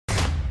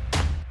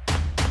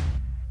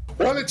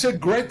Well, it's a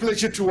great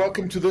pleasure to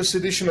welcome to this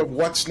edition of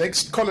What's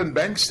Next Colin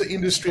Banks, the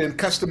Industry and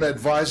Customer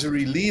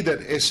Advisory Lead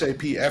at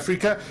SAP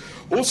Africa.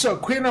 Also,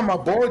 Kwena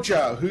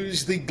Maborja,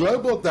 who's the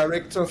Global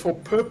Director for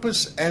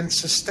Purpose and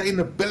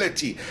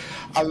Sustainability.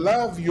 I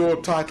love your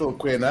title,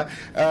 Kwena,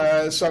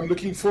 so I'm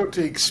looking forward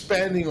to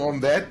expanding on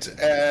that.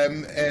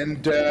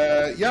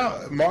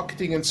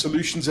 Marketing and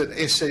solutions at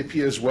SAP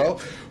as well.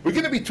 We're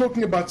going to be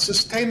talking about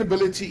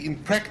sustainability in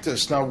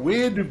practice. Now,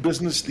 where do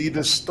business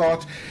leaders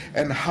start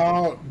and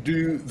how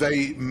do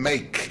they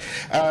make?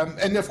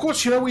 And of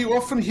course, we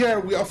often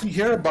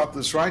hear about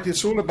this, right?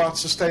 It's all about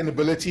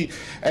sustainability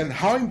and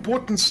how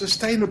important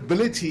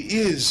sustainability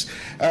is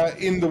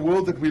in the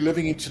world that we're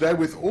living in today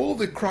with all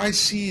the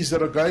crises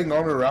that are going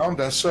on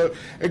around us. So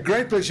a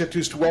great pleasure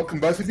to welcome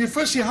both of you.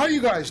 Firstly, how are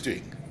you guys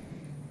doing?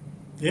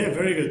 Yeah,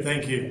 very good.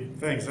 Thank you.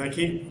 Thanks,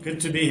 Aki. Good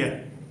to be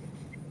here.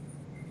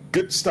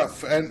 Good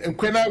stuff. And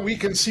Kwena, we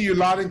can see you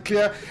loud and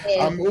clear.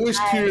 Yes, I'm always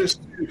curious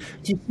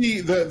to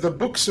see the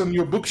books on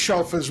your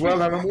bookshelf as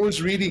well. And I'm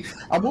always reading.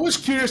 I'm always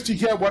curious to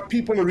hear what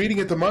people are reading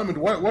at the moment.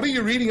 What are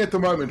you reading at the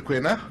moment,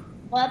 Kwena?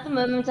 Well, at the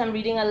moment, I'm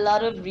reading a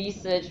lot of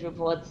research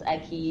reports,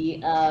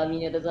 Aki.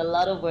 There's a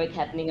lot of work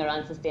happening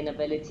around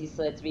sustainability.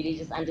 So it's really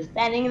just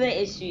understanding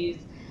the issues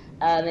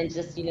and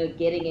just,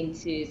 getting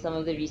into some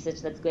of the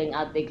research that's going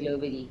out there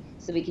globally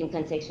so we can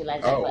contextualize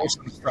it well.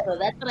 Awesome stuff. So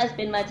that's what I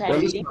spend my time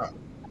reading.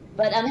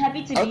 But I'm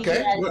happy to be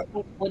here and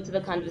looking forward to the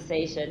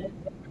conversation.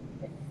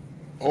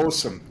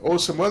 Awesome.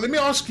 Well, let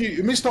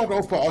me start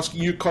off by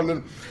asking you,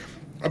 Colin.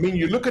 I mean,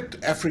 you look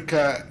at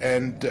Africa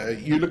and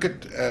you look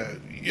at,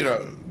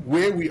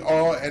 where we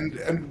are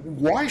and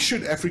why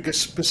should Africa,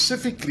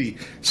 specifically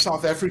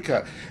South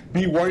Africa,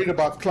 be worried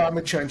about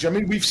climate change? I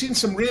mean, we've seen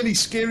some really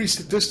scary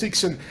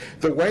statistics and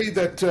the way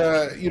that,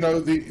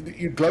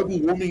 the global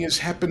warming is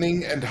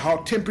happening and how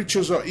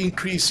temperatures are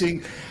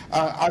increasing.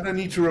 I don't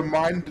need to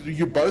remind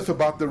you both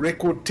about the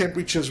record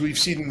temperatures we've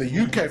seen in the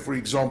UK, for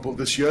example,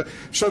 this year.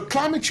 So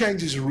climate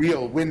change is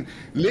real. When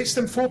less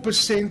than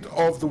 4%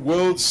 of the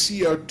world's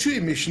CO2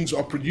 emissions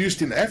are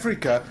produced in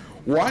Africa,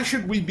 why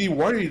should we be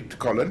worried,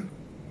 Colin?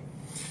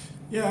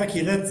 Yeah,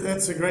 Aki,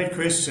 that's a great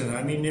question.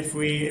 I mean, if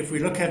we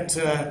look at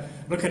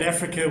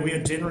Africa, we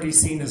are generally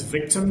seen as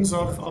victims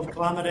of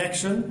climate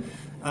action.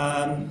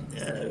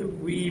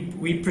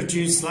 We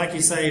produce, like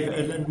you say,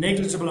 a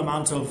negligible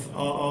amount of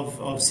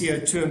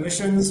CO2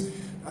 emissions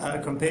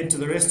compared to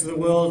the rest of the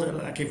world.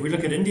 Like if we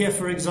look at India,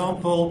 for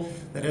example,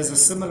 that has a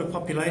similar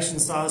population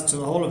size to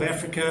the whole of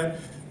Africa.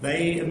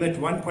 They emit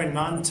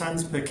 1.9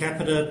 tons per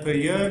capita per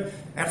year.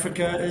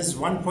 Africa is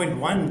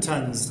 1.1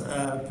 tons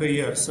per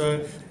year.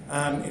 So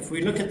if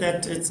we look at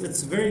that,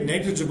 it's very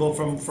negligible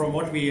from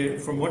what we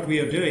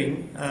are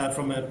doing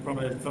from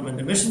an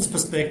emissions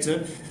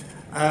perspective.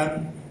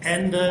 But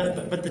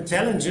the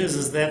challenge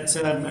is that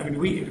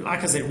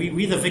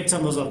we're the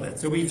victims of that.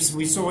 So we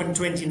saw in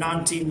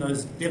 2019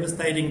 those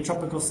devastating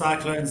tropical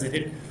cyclones that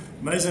hit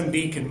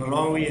Mozambique and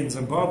Malawi and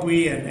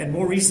Zimbabwe, and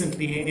more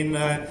recently in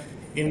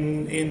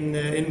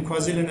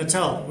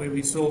KwaZulu-Natal, where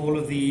we saw all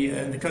of the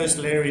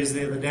coastal areas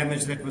there, the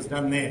damage that was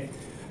done there.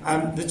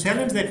 The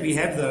challenge that we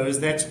have, though, is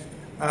that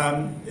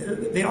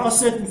there are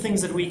certain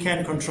things that we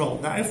can control.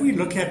 Now, if we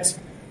look at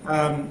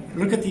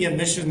the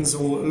emissions,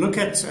 or look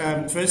at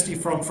firstly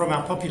from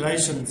our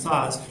population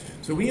size.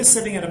 So we are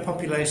sitting at a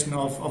population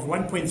of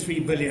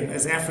 1.3 billion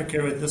as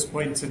Africa at this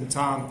point in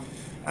time,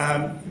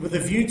 with a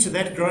view to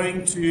that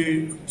growing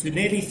to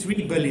nearly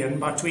 3 billion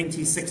by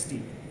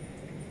 2060.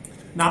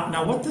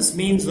 Now, what this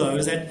means, though,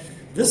 is that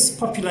this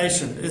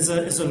population is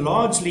a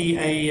largely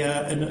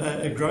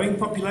a growing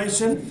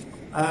population,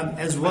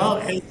 as well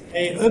as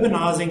a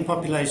urbanizing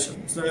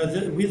population. So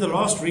we're the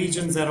last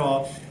regions that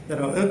are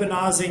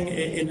urbanizing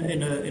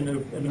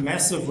in a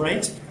massive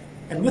rate,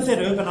 and with that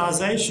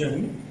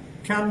urbanization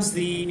comes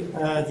the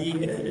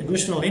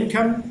additional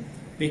income,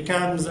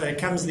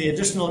 comes the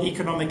additional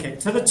economic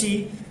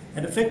activity.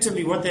 And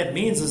effectively what that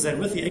means is that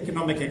with the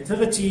economic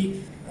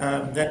activity,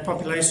 that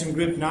population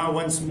group now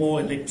wants more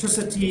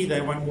electricity,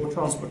 they want more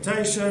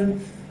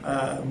transportation,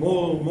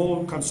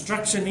 more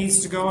construction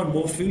needs to go on,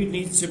 more food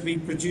needs to be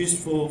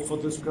produced for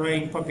this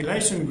growing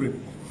population group.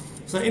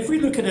 So if we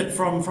look at it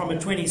from a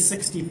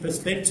 2060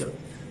 perspective,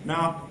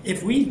 now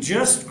if we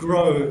just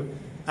grow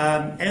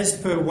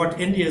as per what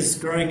India is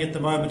growing at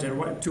the moment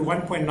to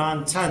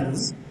 1.9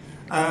 tons,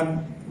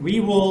 we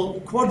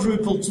will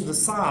quadruple to the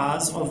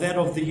size of that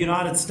of the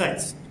United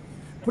States.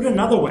 Put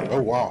another way.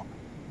 Oh, wow.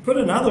 Put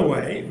another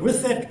way,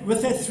 with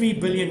that 3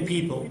 billion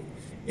people,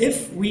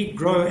 if we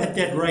grow at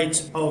that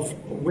rate of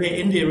where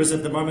India is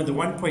at the moment, the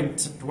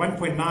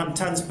 1.9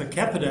 tons per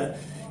capita,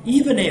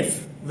 even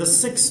if the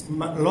 6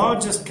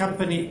 largest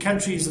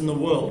countries in the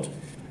world,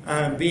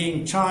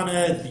 being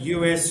China, the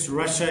US,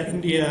 Russia,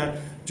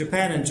 India,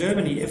 Japan, and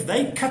Germany, if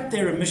they cut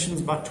their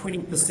emissions by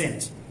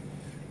 20%,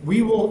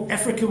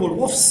 Africa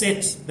will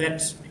offset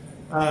that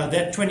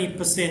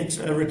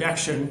 20%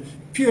 reduction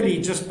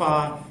purely just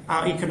by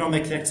our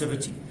economic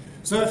activity.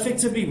 So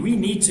effectively, we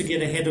need to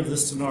get ahead of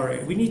this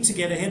scenario. We need to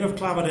get ahead of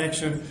climate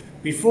action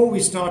before we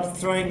start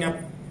throwing up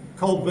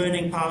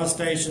coal-burning power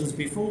stations,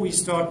 before we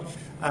start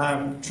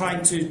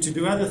trying to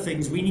do other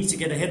things, we need to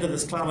get ahead of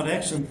this climate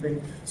action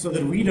thing so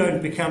that we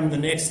don't become the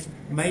next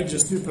major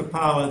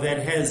superpower that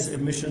has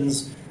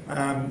emissions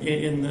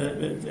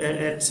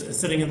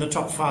sitting in the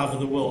top 5 of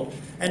the world.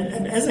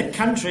 And as a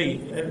country,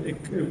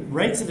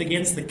 rated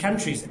against the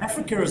countries,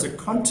 Africa as a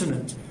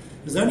continent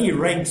is only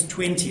ranked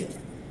 20th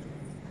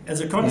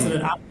as a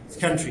continent out of its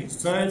countries.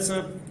 So it's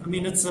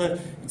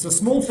a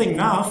small thing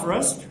now for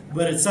us,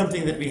 but it's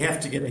something that we have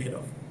to get ahead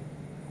of.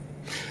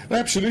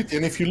 Absolutely.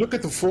 And if you look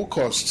at the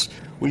forecasts,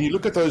 when you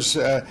look at those,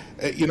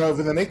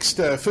 over the next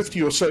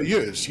 50 or so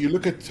years, you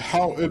look at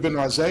how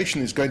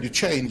urbanization is going to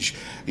change,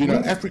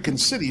 African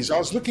cities. I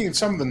was looking at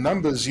some of the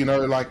numbers,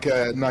 like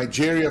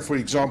Nigeria, for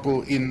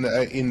example,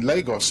 in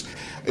Lagos.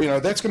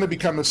 That's going to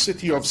become a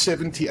city of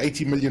 70,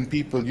 80 million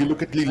people. You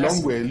look at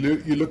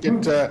Lilongwe, you look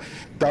at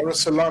Dar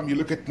es Salaam, you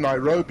look at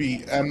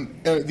Nairobi.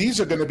 These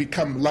are going to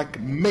become like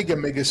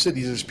mega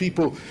cities as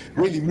people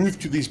really move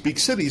to these big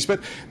cities. But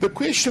the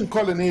question,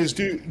 Colin, is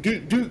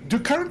do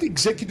current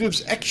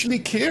executives actually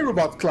care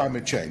about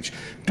climate change?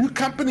 Do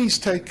companies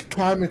take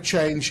climate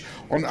change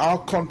on our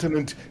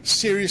continent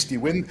seriously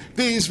when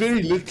there is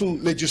very little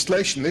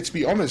legislation? Let's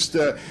be honest,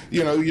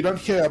 you don't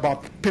hear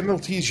about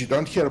penalties, you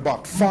don't hear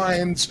about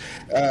fines,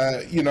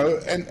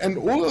 and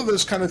all of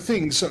those kind of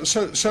things.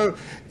 So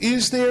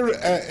is there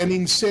an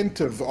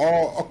incentive?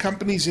 Are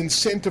companies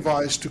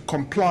incentivized to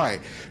comply?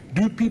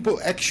 Do people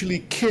actually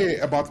care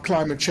about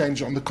climate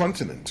change on the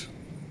continent?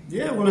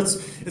 Yeah, well,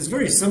 it's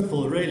very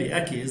simple, really,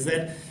 Aki, is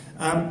that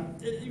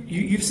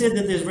you've said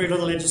that there's very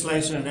little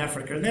legislation in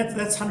Africa, and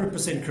that's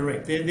 100%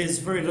 correct. There's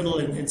very little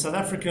in South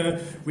Africa.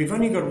 We've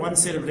only got one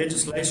set of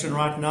legislation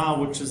right now,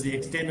 which is the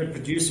extended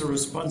producer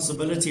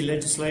responsibility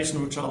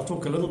legislation, which I'll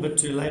talk a little bit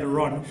to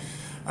later on.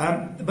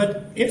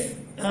 But if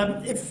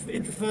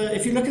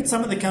you look at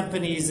some of the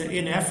companies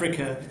in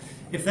Africa,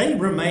 if they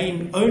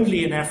remain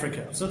only in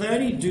Africa, so they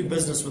only do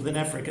business within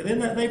Africa,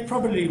 then they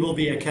probably will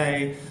be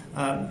okay.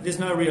 There's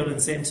no real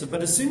incentive.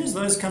 But as soon as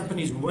those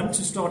companies want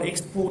to start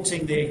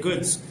exporting their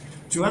goods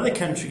to other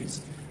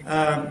countries,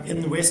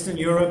 in Western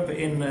Europe,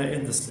 in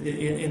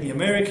the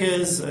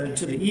Americas,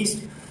 to the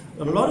East,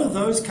 a lot of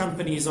those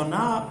companies are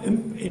now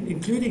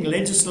including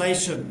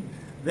legislation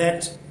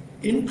that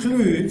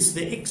includes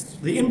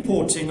the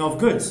importing of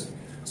goods.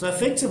 So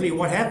effectively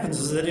what happens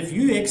is that if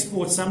you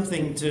export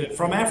something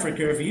from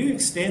Africa, if you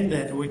extend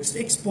that or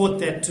export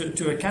that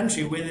to a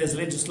country where there's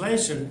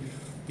legislation,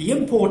 the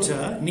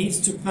importer needs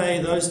to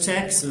pay those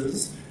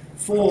taxes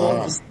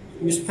for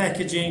used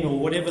packaging or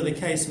whatever the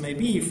case may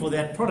be for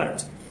that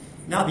product.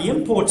 Now the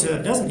importer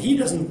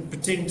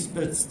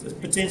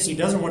potentially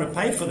doesn't want to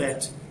pay for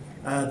that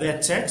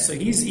tax, so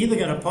he's either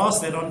going to pass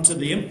that on to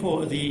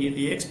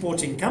the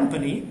exporting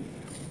company,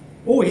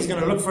 or he's going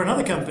to look for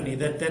another company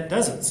that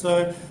does it.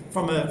 So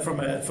from a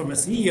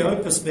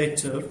CEO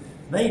perspective,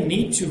 they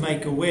need to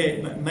make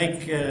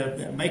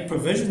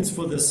provisions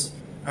for this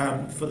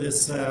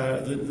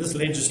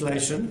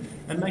legislation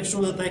and make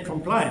sure that they're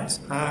compliant.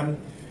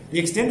 The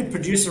extended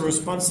producer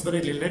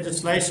responsibility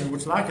legislation,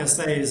 which, like I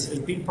say, has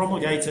been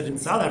promulgated in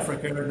South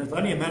Africa, and it's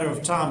only a matter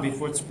of time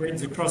before it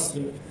spreads across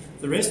the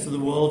rest of the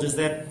world, or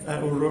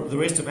the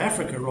rest of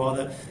Africa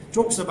rather,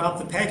 talks about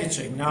the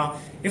packaging. Now,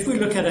 if we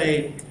look at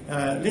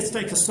let's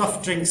take a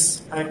soft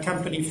drinks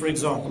company, for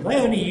example. They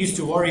only used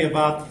to worry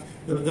about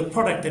the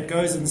product that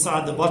goes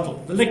inside the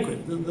bottle, the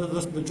liquid,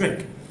 the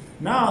drink.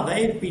 Now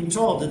they've been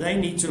told that they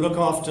need to look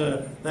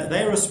after, that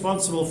they're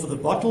responsible for the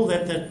bottle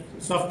that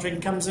soft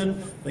drink comes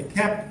in, the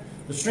cap,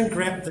 the shrink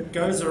wrap that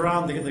goes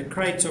around the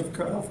crate of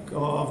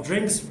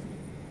drinks,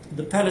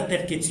 the pallet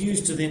that gets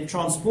used to then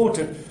transport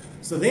it.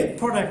 So their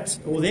product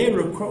or their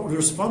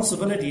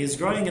responsibility is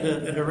growing at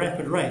a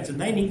rapid rate, and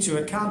they need to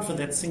account for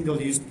that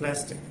single-use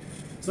plastic.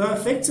 So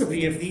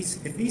effectively, if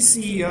these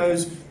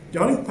CEOs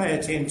don't pay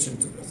attention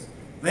to this,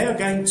 they're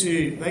going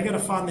to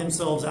find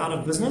themselves out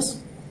of business.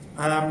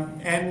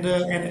 And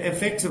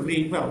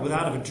effectively,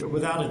 without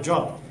a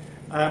job.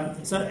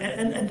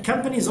 And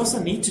companies also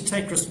need to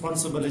take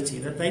responsibility,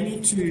 that they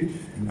need to,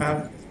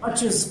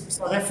 much as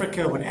South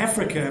Africa or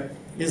Africa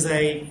is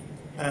a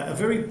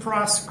very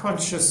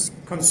price-conscious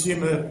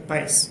consumer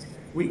base.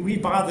 We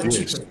buy the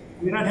cheapest.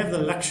 We don't have the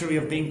luxury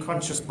of being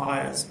conscious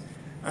buyers.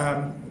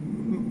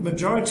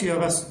 Majority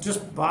of us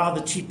just buy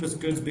the cheapest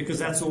goods because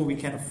that's all we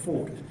can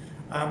afford.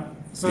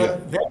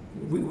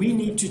 We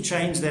need to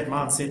change that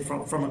mindset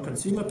from a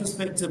consumer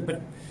perspective,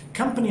 but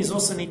companies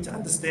also need to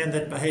understand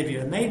that behavior,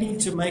 and they need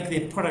to make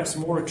their products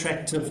more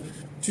attractive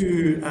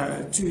to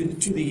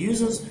the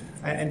users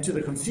and to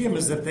the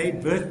consumers, that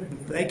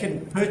they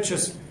can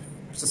purchase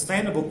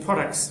sustainable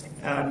products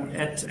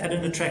at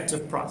an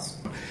attractive price.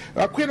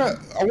 Kwena,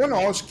 I want to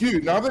ask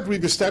you, now that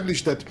we've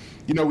established that,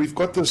 we've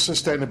got this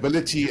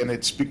sustainability and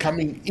it's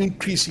becoming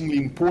increasingly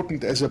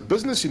important as a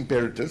business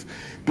imperative,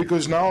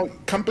 because now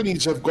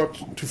companies have got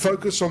to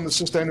focus on the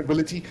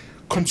sustainability,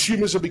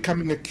 consumers are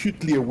becoming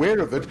acutely aware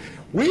of it.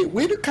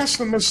 Where do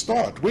customers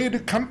start? Where do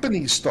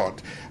companies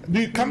start?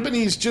 Do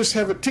companies just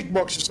have a tick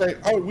box to say,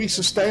 oh, we're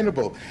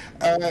sustainable?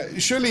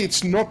 Surely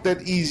it's not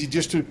that easy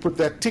just to put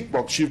that tick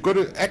box. You've got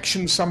to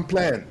action some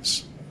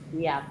plans.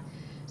 Yeah.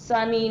 So,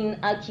 I mean,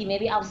 Aki,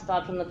 maybe I'll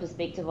start from the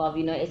perspective of,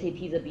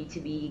 SAP is a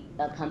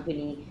B2B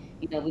company.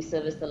 We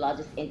service the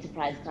largest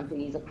enterprise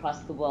companies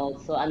across the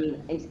world. So, I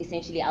mean,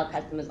 essentially our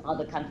customers are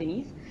the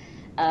companies.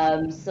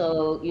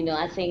 So,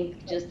 I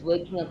think just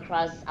working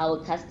across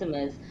our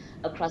customers,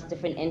 across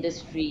different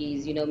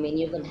industries,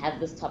 many of them have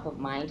this top of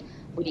mind.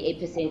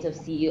 48% of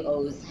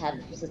CEOs have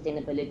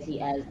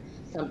sustainability as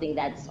something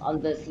that's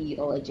on the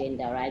CEO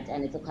agenda, right?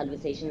 And it's a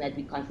conversation that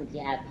we constantly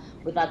have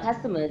with our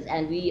customers.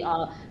 And we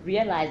are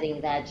realizing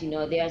that,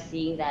 they are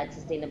seeing that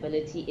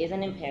sustainability is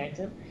an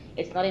imperative.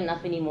 It's not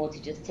enough anymore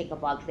to just tick a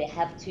box. They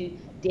have to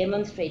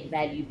demonstrate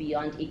value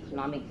beyond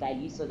economic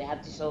value. So they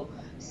have to show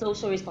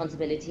social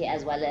responsibility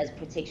as well as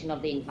protection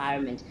of the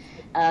environment.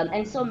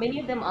 And so many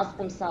of them ask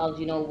themselves,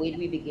 where do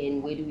we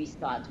begin? Where do we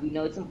start? We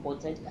know it's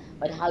important,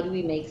 but how do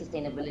we make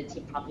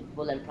sustainability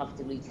profitable and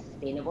profitability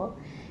sustainable?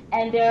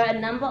 And there are a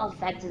number of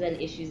factors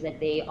and issues that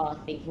they are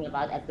thinking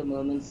about at the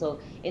moment. So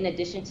in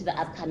addition to the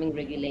upcoming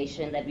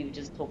regulation that we've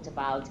just talked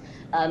about,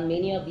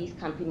 many of these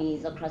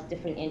companies across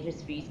different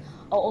industries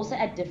are also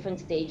at different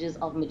stages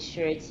of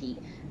maturity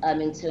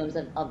in terms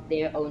of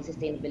their own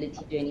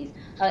sustainability journeys.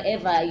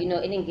 However,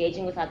 in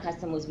engaging with our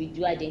customers, we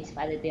do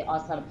identify that there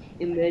are some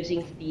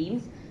emerging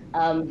themes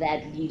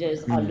that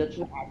leaders are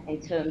looking at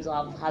in terms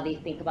of how they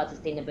think about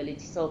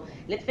sustainability. So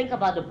let's think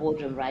about the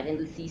boardroom, right, and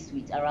the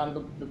C-suite around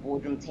the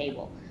boardroom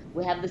table.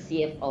 We have the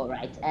CFO,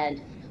 right?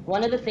 And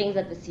one of the things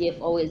that the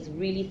CFO is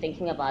really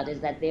thinking about is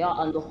that they are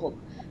on the hook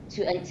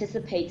to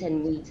anticipate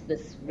and meet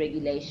this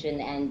regulation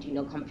and,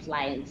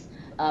 compliance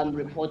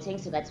reporting.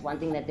 So that's one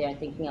thing that they are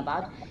thinking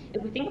about.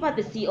 If we think about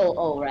the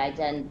COO, right,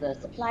 and the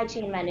supply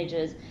chain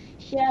managers,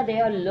 here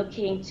they are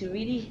looking to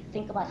really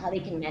think about how they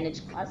can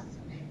manage costs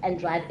and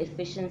drive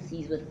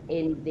efficiencies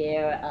within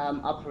their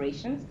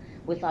operations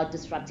without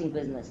disrupting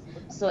business.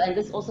 So, and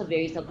this also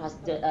varies across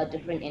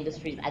different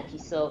industries, Aki.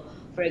 So,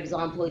 for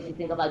example, if you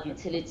think about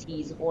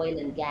utilities, oil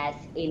and gas,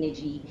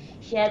 energy,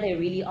 here they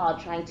really are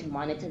trying to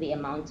monitor the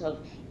amount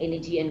of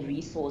energy and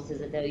resources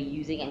that they're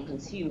using and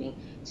consuming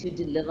to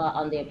deliver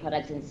on their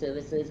products and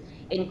services.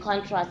 In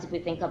contrast, if we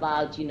think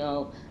about,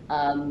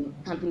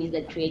 companies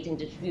that create and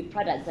distribute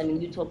products, I mean,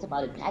 you talked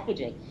about it,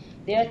 packaging.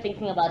 They are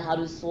thinking about how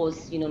to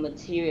source,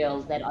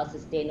 materials that are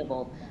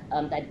sustainable,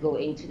 that go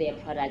into their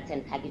products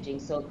and packaging.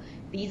 So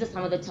these are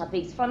some of the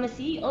topics from a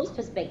CEO's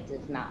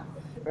perspective now,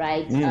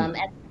 right? As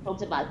we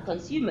talked about,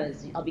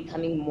 consumers are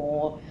becoming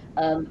more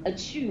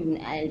attuned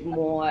and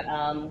more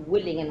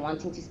willing and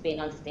wanting to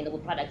spend on sustainable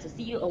products. So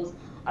CEOs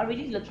are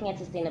really looking at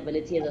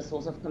sustainability as a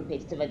source of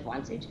competitive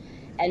advantage.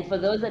 And for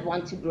those that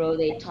want to grow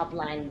their top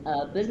line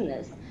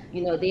business,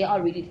 they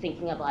are really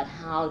thinking about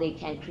how they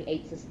can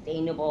create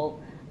sustainable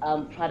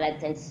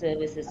products and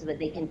services so that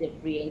they can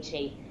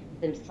differentiate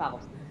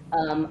themselves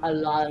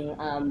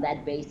along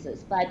that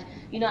basis. But,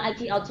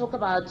 I'll talk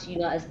about,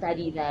 a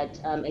study that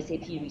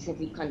SAP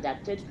recently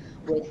conducted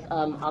with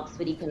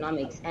Oxford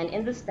Economics. And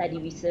in this study,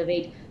 we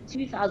surveyed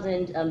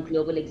 2,000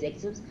 global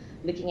executives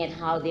looking at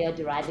how they are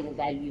deriving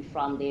value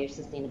from their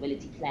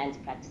sustainability plans,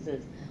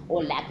 practices,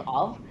 or lack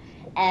of.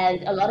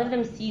 And a lot of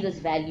them see this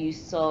value.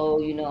 So,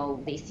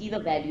 they see the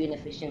value in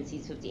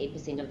efficiencies.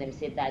 58% of them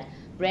said that.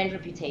 Brand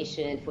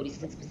reputation,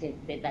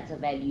 46% said that's a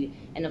value.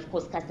 And of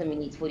course, customer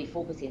needs,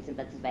 44% said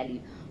that's a value.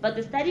 But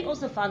the study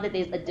also found that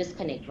there's a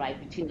disconnect, right,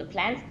 between the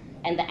plans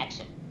and the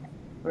action.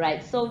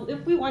 Right. So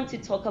if we want to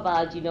talk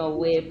about,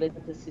 where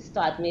businesses to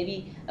start,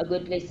 maybe a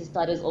good place to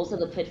start is also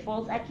the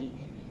pitfalls, Aki.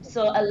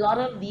 So a lot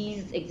of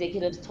these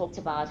executives talked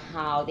about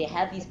how they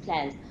have these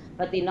plans,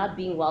 but they're not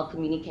being well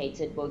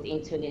communicated both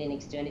internally and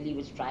externally,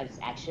 which drives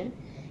action.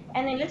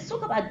 And then let's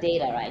talk about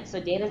data, right? So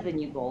data is the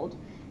new gold.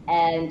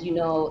 And,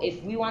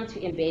 if we want to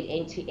embed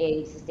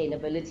end-to-end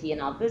sustainability in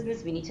our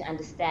business, we need to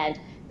understand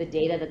the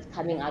data that's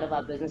coming out of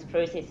our business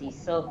processes.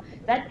 So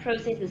that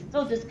process is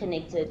still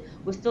disconnected.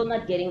 We're still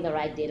not getting the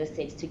right data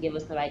sets to give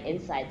us the right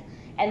insights.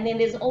 And then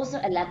there's also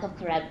a lack of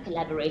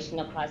collaboration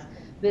across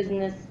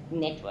business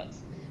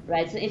networks,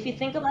 right? So if you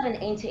think about an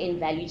end-to-end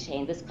value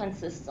chain, this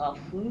consists of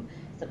who?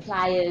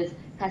 Suppliers,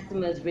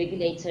 customers,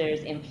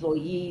 regulators,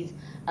 employees,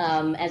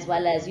 as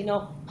well as,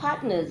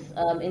 partners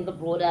in the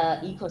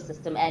broader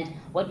ecosystem. And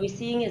what we're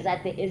seeing is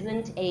that there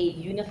isn't a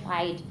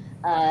unified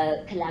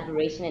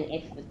collaboration and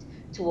effort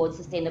towards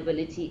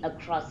sustainability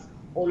across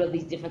all of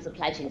these different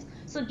supply chains.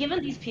 So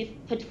given these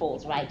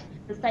pitfalls, right,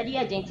 the study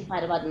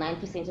identified about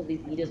 9% of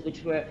these leaders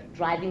which were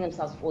driving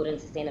themselves forward in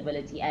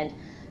sustainability. And,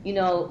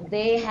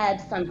 they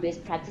had some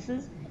best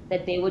practices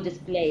that they were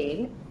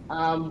displaying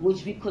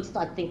which we could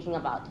start thinking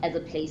about as a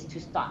place to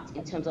start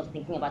in terms of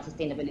thinking about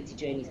sustainability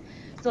journeys.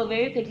 So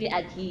very quickly,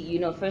 Aki,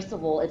 first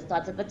of all, it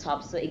starts at the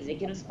top. So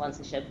executive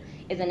sponsorship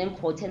is an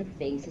important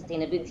thing.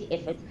 Sustainability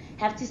efforts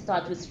have to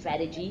start with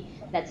strategy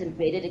that's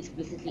embedded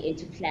explicitly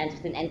into plans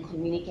within and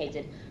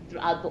communicated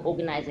throughout the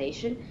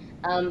organization.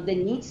 There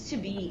needs to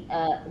be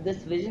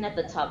this vision at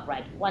the top,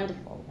 right?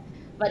 Wonderful.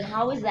 But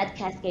how is that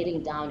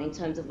cascading down in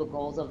terms of the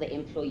goals of the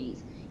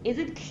employees? Is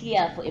it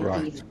clear for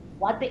employees Right.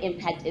 what the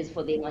impact is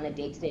for them on a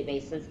day-to-day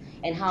basis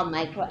and how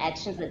micro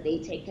actions that they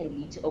take can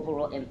lead to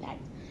overall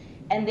impact?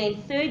 And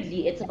then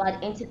thirdly, it's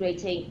about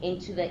integrating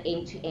into the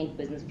end-to-end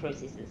business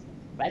processes,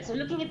 right? So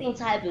looking at the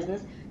entire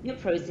business, your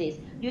process,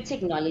 your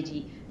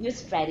technology, your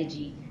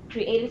strategy,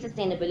 creating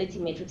sustainability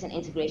metrics and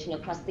integration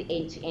across the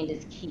end-to-end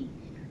is key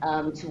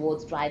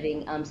towards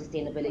driving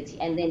sustainability,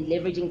 and then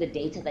leveraging the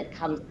data that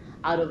comes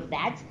out of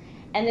that.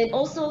 And then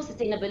also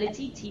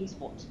sustainability, team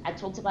sport. I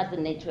talked about the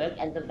network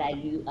and the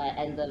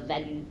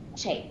value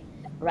chain,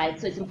 right?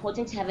 So it's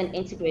important to have an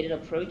integrated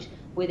approach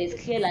where there's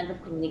clear lines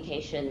of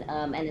communication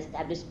and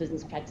established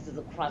business practices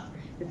across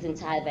this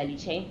entire value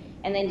chain.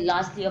 And then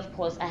lastly, of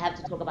course, I have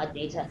to talk about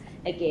data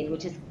again,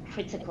 which is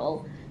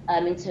critical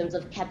in terms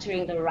of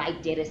capturing the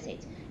right data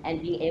set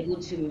and being able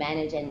to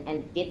manage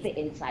and get the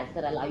insights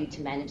that allow you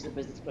to manage the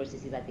business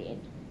processes at the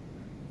end.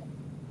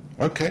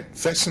 Okay,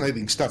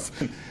 fascinating stuff.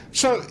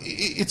 So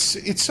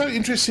it's so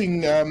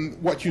interesting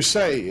what you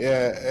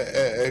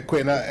say,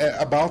 Kwena,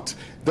 about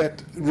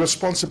that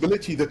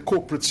responsibility that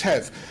corporates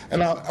have.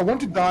 And I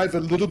want to dive a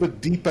little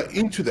bit deeper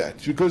into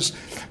that, because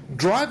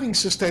driving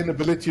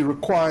sustainability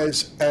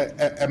requires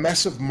a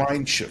massive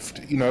mind shift,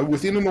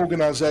 within an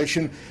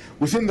organization,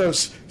 within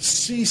those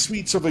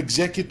C-suites of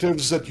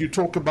executives that you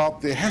talk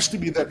about. There has to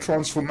be that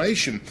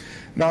transformation.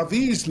 Now,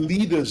 these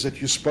leaders that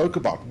you spoke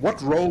about,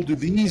 what role do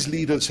these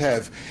leaders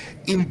have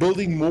in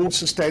building more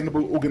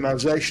sustainable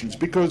organizations?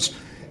 Because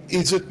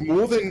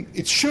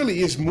it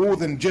surely is more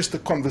than just a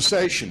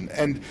conversation.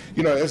 And,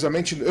 as I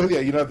mentioned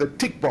earlier, the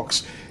tick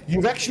box,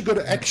 you've actually got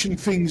to action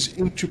things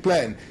into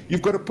plan.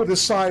 You've got to put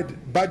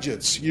aside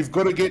budgets. You've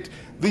got to get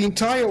the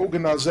entire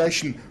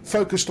organization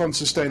focused on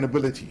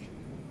sustainability.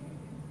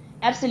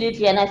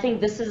 Absolutely, and I think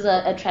this is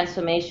a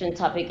transformation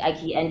topic,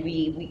 Aki, and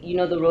we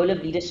the role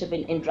of leadership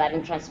in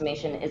driving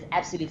transformation is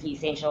absolutely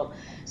essential.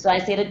 So I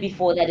said it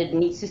before that it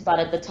needs to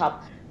start at the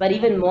top, but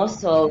even more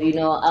so, I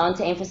want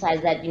to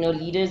emphasize that,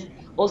 leaders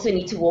also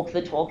need to walk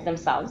the talk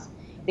themselves.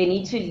 They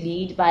need to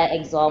lead by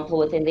example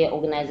within their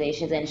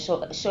organizations and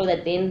show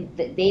that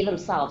they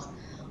themselves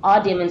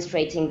are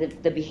demonstrating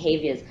the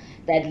behaviors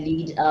that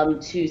lead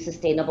to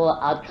sustainable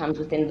outcomes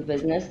within the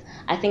business.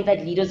 I think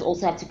that leaders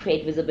also have to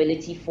create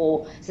visibility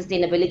for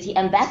sustainability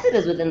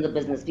ambassadors within the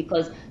business,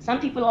 because some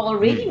people are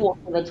already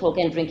walking the talk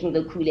and drinking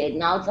the Kool-Aid.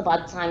 Now it's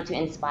about time to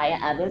inspire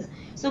others.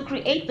 So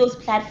create those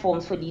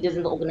platforms for leaders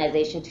in the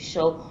organization to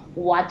show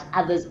what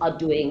others are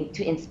doing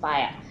to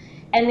inspire.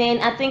 And then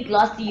I think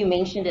lastly, you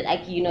mentioned it,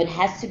 Aki, it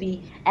has to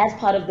be as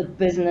part of the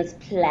business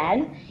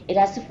plan. It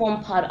has to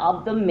form part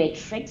of the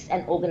metrics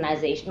and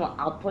organizational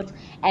outputs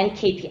and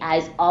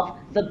KPIs of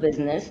the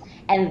business.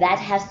 And that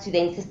has to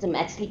then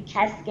systematically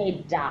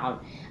cascade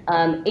down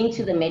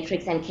into the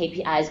metrics and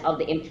KPIs of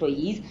the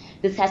employees.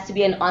 This has to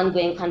be an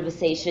ongoing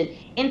conversation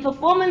in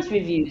performance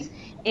reviews,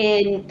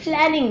 in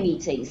planning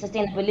meetings.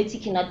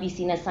 Sustainability cannot be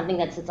seen as something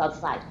that sits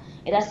outside.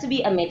 It has to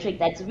be a metric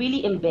that's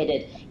really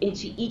embedded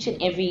into each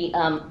and every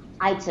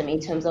item in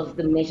terms of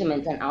the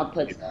measurements and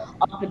outputs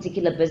of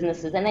particular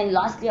businesses. And then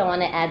lastly, I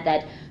want to add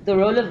that the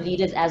role of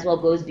leaders as well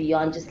goes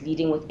beyond just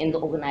leading within the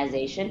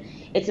organization.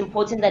 It's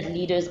important that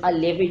leaders are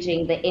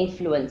leveraging the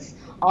influence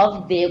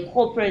of their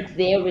corporates,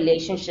 their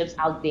relationships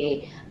out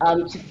there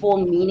to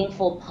form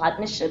meaningful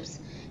partnerships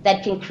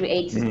that can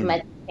create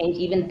systematic change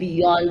even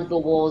beyond the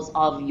walls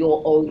of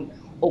your own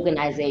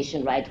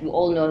organization, right? We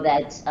all know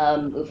that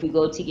if we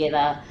go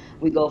together,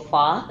 we go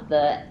far,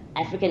 the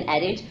African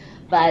adage,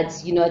 but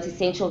it's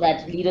essential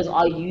that leaders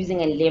are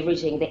using and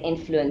leveraging the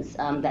influence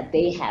that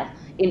they have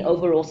in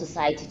overall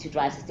society to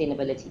drive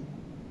sustainability.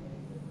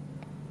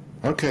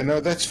 Okay, no,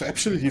 that's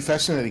absolutely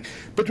fascinating.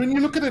 But when you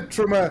look at it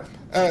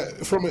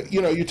from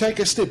you take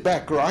a step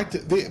back, right?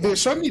 There are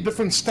so many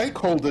different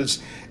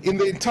stakeholders in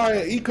the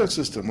entire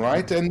ecosystem,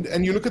 right?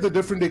 And you look at the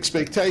different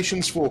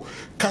expectations for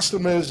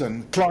customers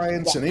and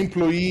clients and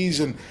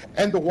employees and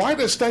the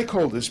wider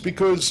stakeholders,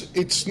 because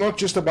it's not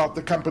just about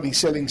the company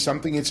selling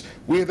something, it's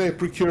where they're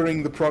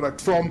procuring the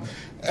product from.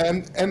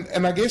 And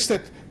I guess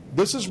that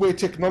this is where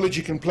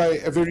technology can play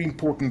a very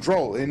important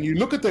role. And you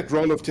look at that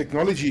role of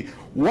technology,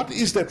 what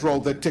is that role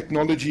that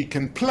technology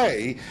can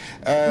play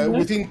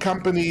within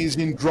companies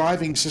in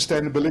driving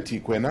sustainability,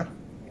 Kwena?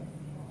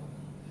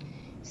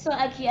 So,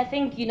 Aki, I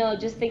think,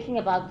 just thinking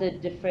about the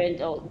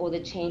different or the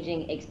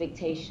changing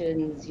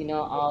expectations,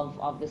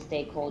 of the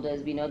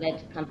stakeholders, we know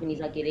that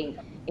companies are getting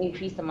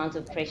increased amounts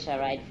of pressure,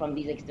 right, from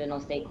these external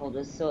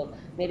stakeholders. So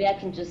maybe I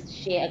can just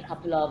share a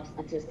couple of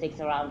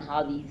statistics around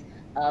how these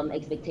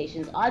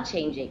expectations are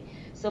changing.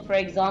 So, for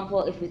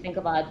example, if we think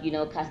about,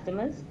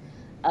 customers,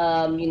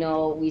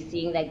 We're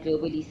seeing that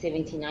globally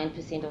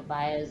 79% of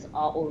buyers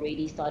are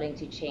already starting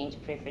to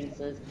change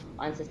preferences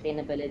on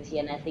sustainability.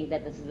 And I think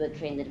that this is a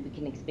trend that we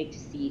can expect to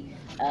see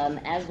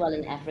as well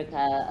in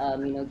Africa,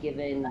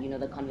 given,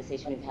 the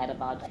conversation we've had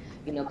about,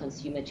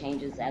 consumer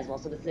changes as well.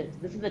 So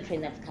this is a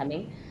trend that's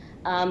coming.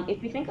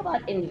 If we think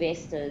about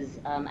investors,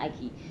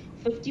 Aki,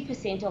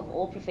 50% of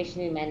all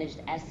professionally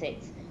managed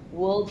assets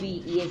will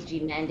be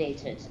ESG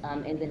mandated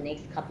in the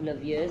next couple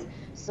of years.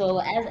 So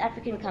as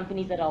African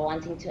companies that are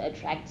wanting to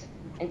attract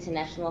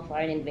international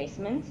foreign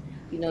investment,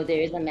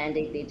 there is a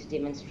mandate there to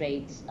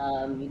demonstrate,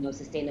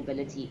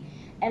 sustainability.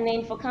 And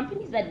then for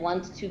companies that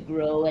want to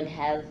grow and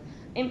have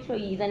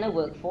employees and a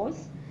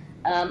workforce,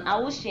 I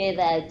will share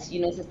that,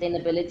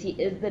 sustainability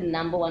is the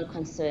 #1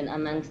 concern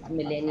amongst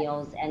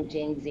millennials and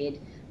Gen Z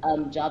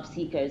job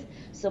seekers.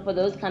 So for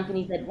those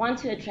companies that want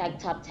to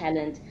attract top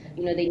talent,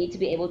 they need to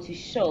be able to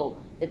show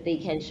that they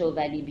can show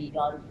value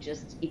beyond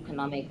just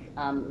economic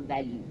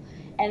value.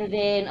 And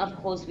then, of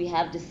course, we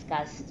have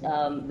discussed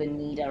the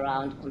need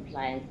around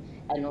compliance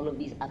and all of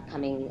these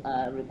upcoming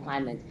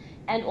requirements.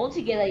 And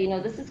altogether,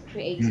 this is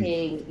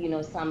creating,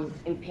 some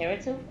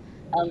imperative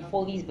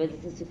for these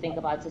businesses to think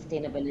about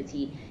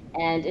sustainability.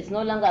 And it's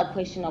no longer a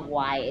question of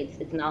why,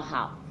 it's now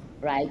how,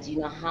 right?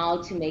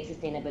 How to make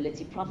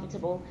sustainability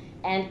profitable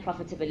and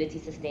profitability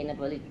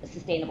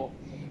sustainable.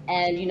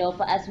 And,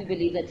 for us, we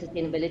believe that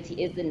sustainability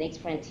is the next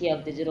frontier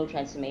of digital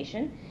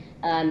transformation.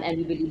 And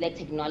we believe that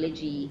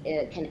technology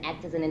can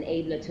act as an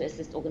enabler to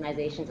assist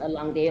organizations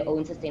along their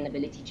own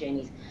sustainability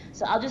journeys.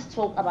 So I'll just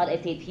talk about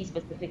SAP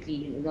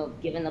specifically,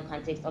 given the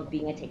context of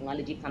being a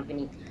technology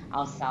company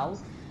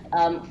ourselves.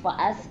 For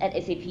us at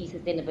SAP,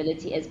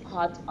 sustainability is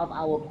part of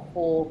our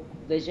core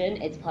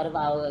vision. It's part of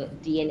our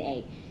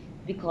DNA.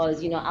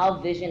 Because, our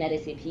vision at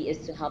SAP is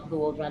to help the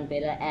world run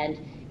better and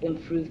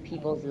improve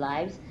people's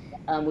lives,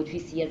 which we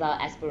see as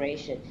our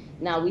aspiration.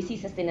 Now, we see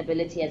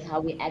sustainability as how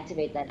we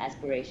activate that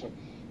aspiration.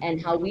 And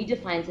how we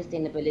define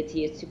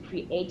sustainability is to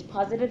create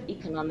positive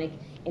economic,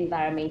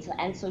 environmental,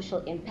 and social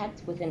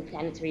impact within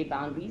planetary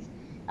boundaries,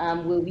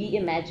 where we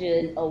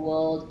imagine a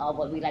world of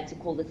what we like to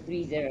call the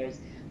 3 zeros,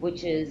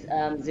 which is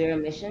zero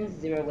emissions,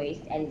 zero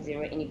waste, and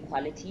zero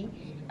inequality.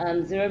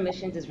 Zero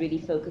emissions is really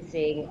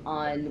focusing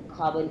on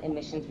carbon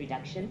emissions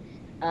reduction.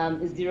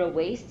 Zero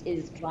waste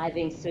is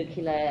driving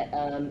circular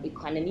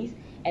economies.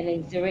 And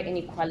then zero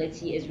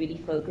inequality is really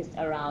focused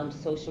around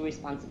social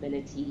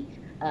responsibility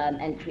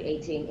and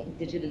creating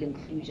digital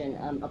inclusion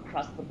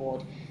across the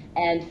board.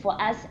 And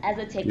for us as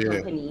a tech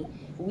company,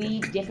 we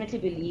definitely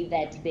believe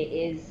that there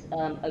is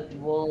a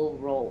dual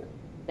role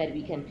that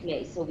we can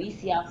play. So we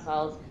see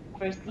ourselves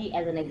firstly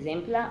as an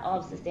exemplar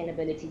of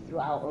sustainability through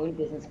our own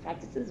business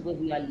practices, where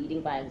we are leading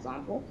by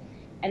example.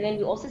 And then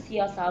we also see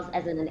ourselves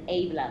as an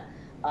enabler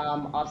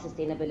of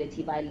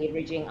sustainability by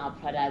leveraging our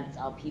products,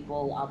 our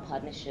people, our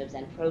partnerships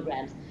and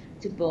programs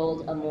to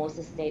build a more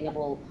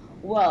sustainable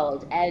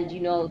world. And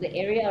the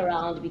area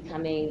around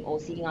becoming or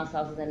seeing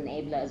ourselves as an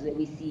enabler is where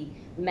we see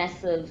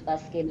massive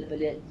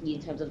scalability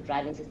in terms of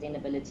driving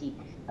sustainability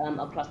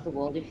across the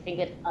world. If you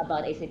think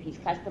about SAP's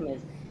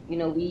customers,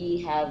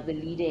 we have the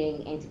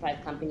leading enterprise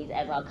companies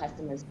as our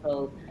customers.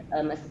 So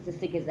a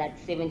statistic is that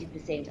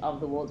 70% of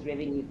the world's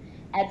revenue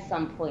at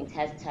some point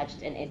has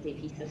touched an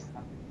SAP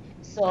system.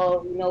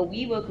 So,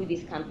 we work with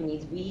these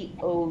companies, we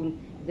own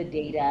the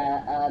data,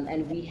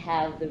 and we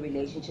have the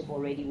relationship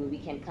already where we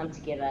can come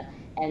together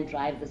and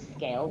drive the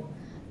scale.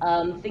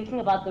 Thinking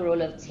about the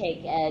role of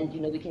tech, and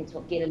we can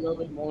get a little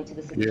bit more into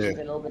the solutions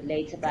a little bit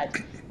later, but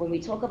when we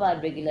talk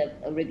about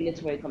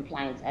regulatory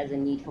compliance as a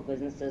need for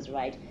businesses,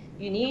 right,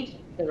 you need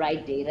the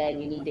right data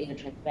and you need data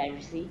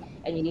transparency,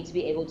 and you need to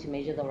be able to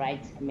measure the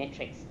right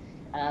metrics,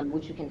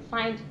 which you can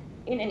find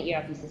in an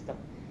ERP system.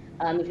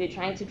 If you're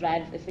trying to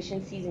drive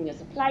efficiencies in your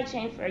supply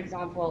chain, for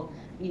example,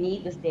 you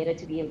need this data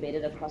to be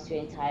embedded across your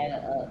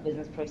entire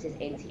business process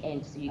end to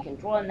end, so you can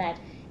draw on that.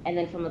 And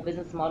then from a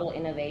business model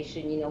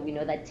innovation, we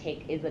know that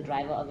tech is a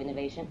driver of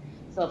innovation.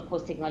 So of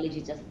course,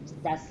 technology just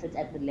does sit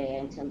at the layer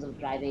in terms of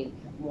driving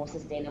more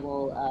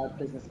sustainable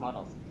business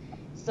models.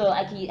 So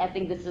Aki, I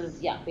think this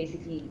is,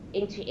 basically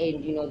end to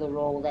end, the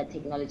role that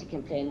technology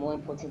can play, and more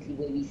importantly,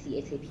 where we see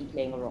SAP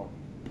playing a role.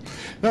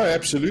 No,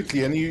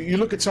 absolutely. And you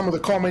look at some of the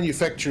car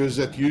manufacturers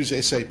that use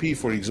SAP,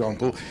 for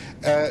example,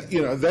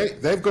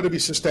 they've got to be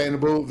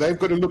sustainable. They've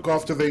got to look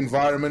after the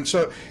environment.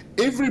 So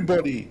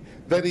everybody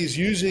that is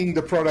using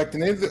the product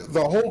and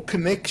the whole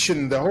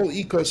connection, the whole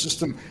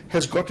ecosystem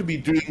has got to be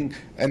doing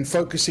and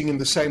focusing in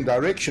the same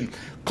direction.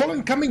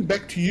 Colin, coming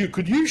back to you,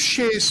 could you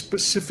share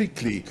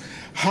specifically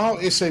how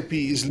SAP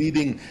is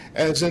leading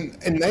as an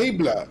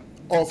enabler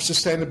of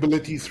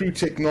sustainability through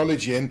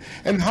technology,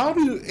 and how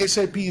do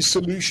SAP's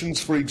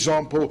solutions, for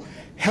example,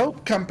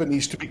 help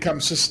companies to become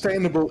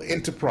sustainable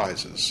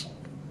enterprises?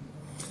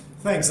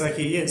 Thanks,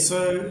 Aki. Yes,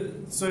 so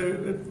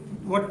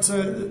what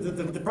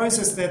the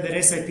process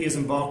that SAP has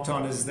embarked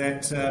on is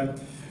that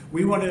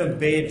we want to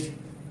embed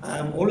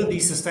all of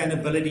these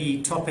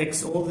sustainability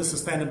topics, all the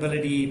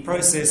sustainability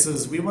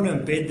processes. We want to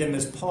embed them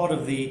as part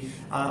of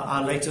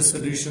our latest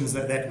solutions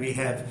that we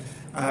have.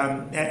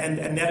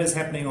 and that is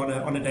happening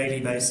on a daily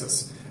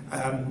basis.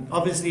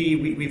 Obviously,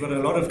 we've got a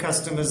lot of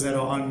customers that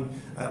are on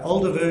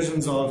older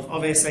versions of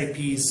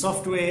SAP's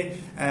software,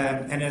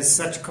 and as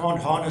such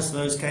can't harness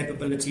those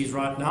capabilities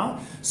right now.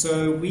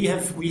 So we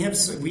have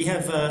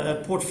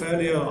a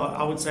portfolio,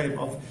 I would say,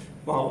 of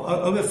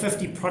over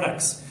 50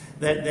 products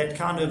that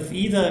kind of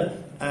either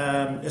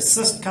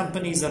assist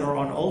companies that are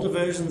on older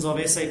versions of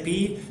SAP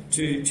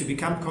to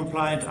become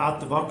compliant out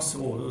the box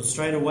or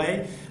straight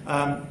away,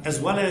 as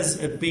well as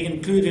being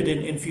included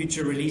in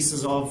future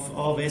releases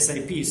of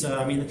SAP. So,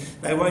 I mean,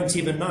 they won't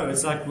even know.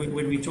 It's like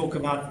when we talk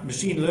about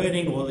machine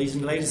learning or these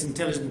latest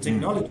intelligent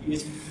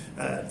technologies,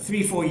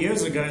 3-4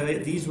 years ago,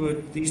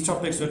 these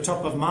topics were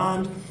top of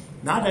mind.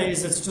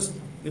 Nowadays, it's just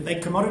they're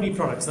commodity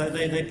products.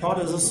 They're part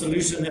of the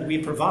solution that we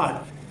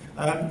provide.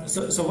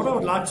 So what I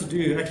would like to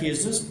do, Aki,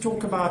 is just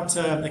talk about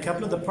a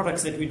couple of the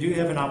products that we do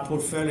have in our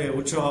portfolio,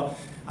 which are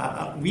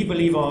we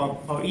believe are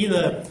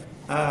either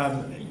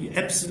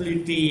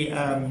absolutely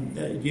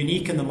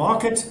unique in the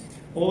market,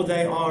 or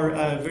they are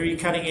very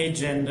cutting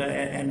edge and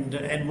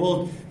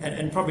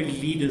probably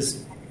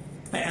leaders.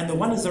 And the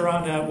one is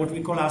around what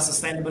we call our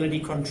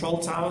Sustainability Control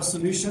Tower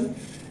solution,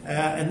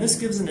 and this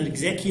gives an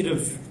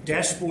executive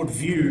dashboard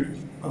view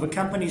of a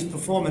company's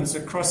performance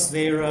across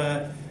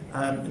their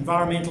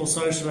environmental,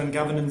 social, and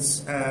governance,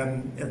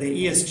 their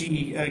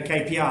ESG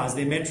KPIs,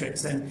 their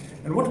metrics. And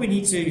what we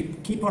need to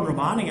keep on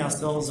reminding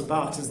ourselves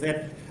about is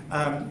that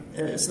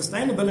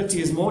sustainability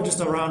is more just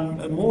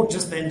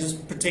than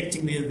just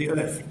protecting the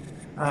earth.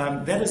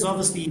 That is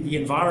obviously the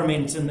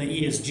environment and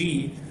the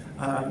ESG.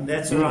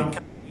 That's around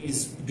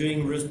companies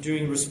doing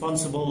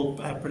responsible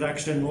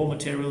production, raw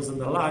materials, and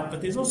the like.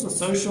 But there's also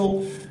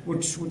social,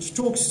 which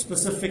talks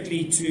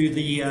specifically to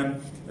the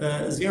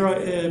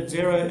zero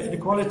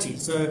inequality,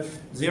 so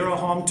zero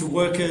harm to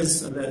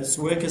workers,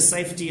 workers'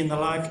 safety, and the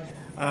like.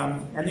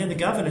 And then the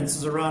governance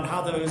is around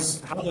how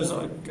those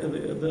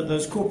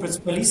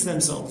corporates police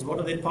themselves. What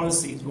are their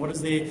policies? What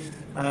is their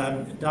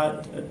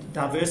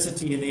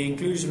diversity and their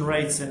inclusion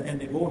rates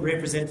and their board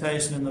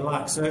representation and the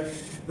like? So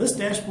this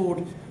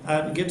dashboard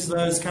gives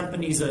those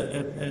companies,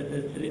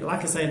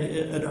 like I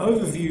say, an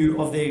overview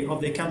of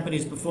their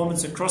company's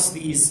performance across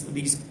these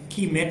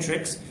key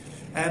metrics.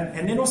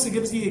 And then also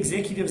gives the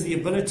executives the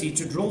ability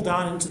to drill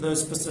down into those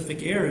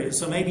specific areas.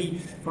 So maybe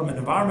from an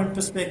environment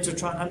perspective,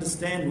 try and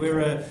understand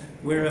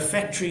where a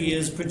factory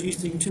is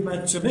producing too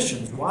much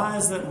emissions. Why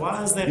is that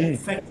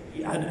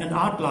factory an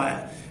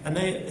outlier? And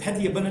they have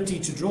the ability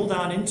to drill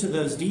down into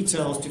those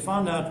details to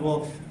find out,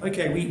 well,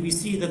 okay, we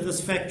see that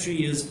this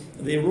factory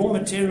their raw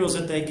materials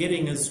that they're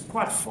getting is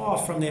quite far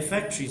from their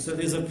factory. So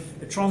there's a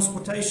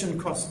transportation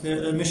cost,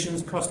 the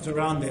emissions cost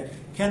around there.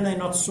 Can they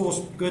not source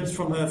goods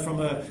from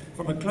a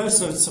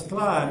closer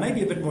supplier,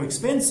 maybe a bit more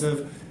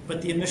expensive,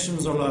 but the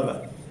emissions are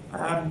lower?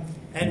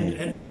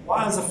 And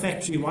why is a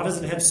factory? Why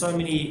does it have so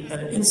many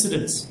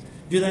incidents?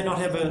 Do they not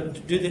have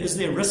is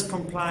their risk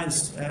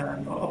compliance,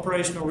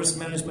 operational risk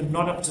management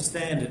not up to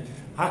standard?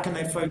 How can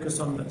they focus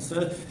on this?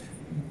 So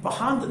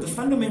behind the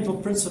fundamental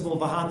principle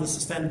behind the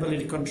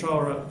Sustainability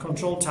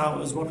Control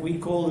Tower is what we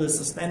call the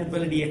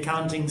Sustainability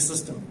Accounting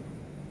System.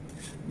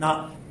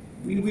 Now,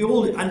 we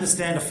all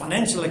understand a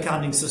financial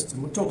accounting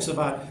system, which talks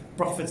about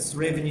profits,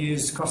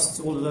 revenues, costs,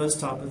 all of those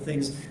type of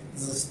things. The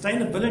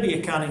Sustainability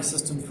Accounting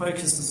System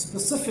focuses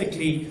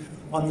specifically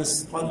on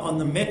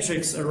the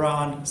metrics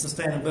around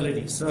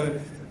sustainability. So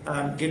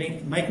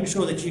making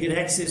sure that you get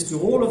access to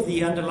all of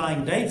the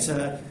underlying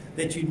data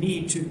that you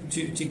need to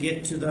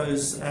get to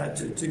those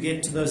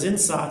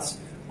insights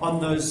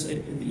on those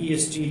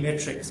ESG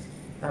metrics.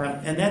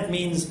 And that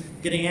means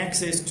getting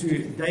access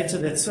to data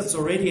that sits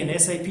already in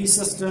SAP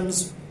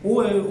systems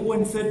or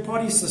in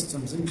third-party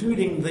systems,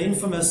 including the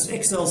infamous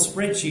Excel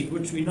spreadsheet,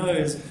 which we know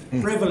is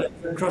prevalent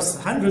across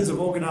hundreds of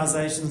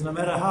organizations. No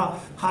matter how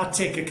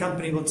high-tech a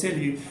company will tell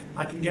you,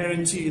 I can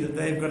guarantee you that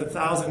they've got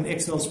 1,000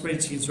 Excel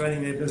spreadsheets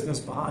running their business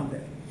behind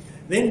that.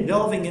 Then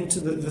delving into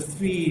the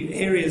three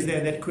areas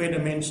there that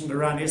Kwena mentioned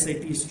around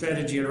SAP's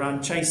strategy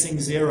around chasing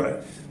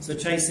zero, so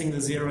chasing the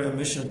zero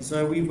emissions.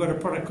 So we've got a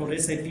product called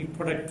SAP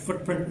Product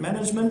Footprint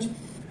Management,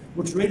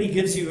 which really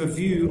gives you a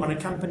view on a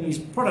company's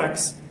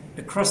products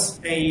across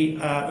the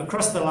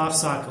life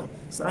cycle.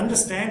 So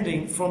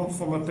understanding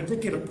from a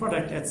particular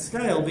product at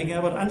scale, being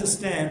able to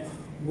understand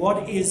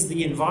what is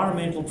the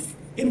environmental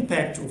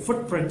impact or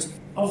footprint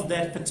of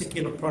that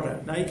particular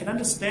product. Now you can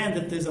understand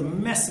that there's a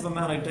massive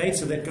amount of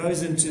data that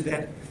goes into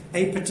that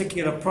a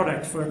particular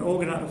product for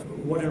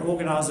what an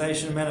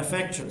organization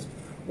manufactures,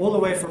 all the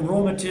way from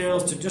raw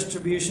materials to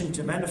distribution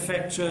to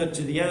manufacture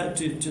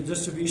to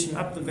distribution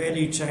up the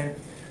value chain.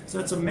 So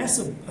it's a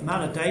massive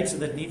amount of data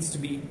that needs to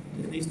be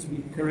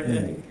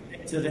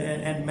collected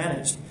and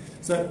managed.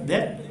 So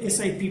that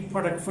SAP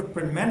Product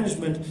Footprint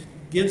Management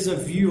gives a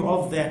view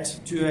of that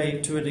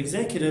to an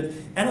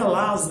executive and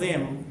allows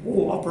them,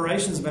 or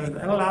operations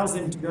management, and allows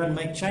them to go and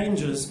make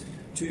changes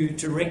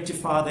to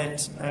rectify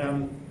that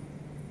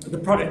the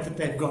product that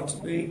they've got.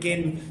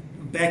 Again,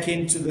 back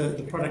into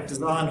the product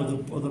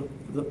design or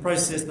the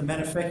process, the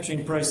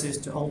manufacturing process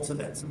to alter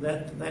that. So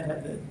that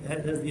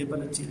has the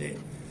ability there.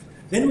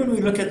 Then when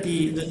we look at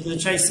the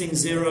chasing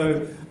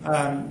zero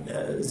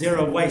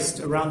waste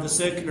around the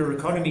circular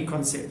economy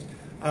concept,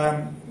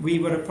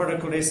 we've got a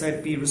product called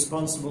SAP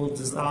Responsible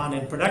Design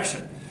and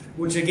Production,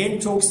 which again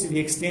talks to the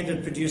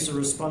extended producer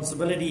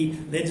responsibility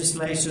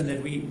legislation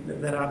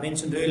that I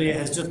mentioned earlier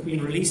has just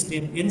been released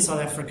in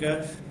South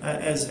Africa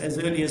as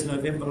early as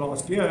November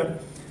last year.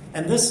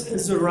 And this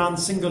is around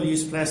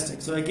single-use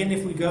plastic. So again,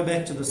 if we go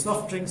back to the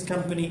soft drinks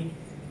company,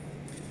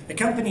 a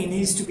company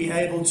needs to be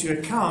able to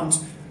account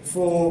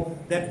for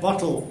that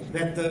bottle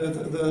that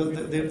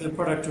the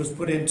product was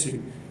put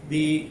into,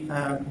 the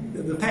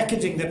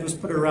packaging that was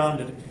put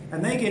around it,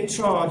 and they get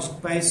charged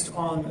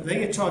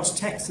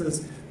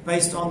taxes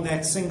based on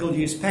that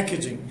single-use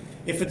packaging.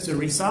 If it's a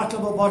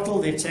recyclable bottle,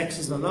 their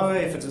taxes are lower.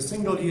 If it's a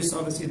single-use,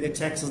 obviously their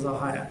taxes are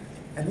higher.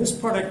 And this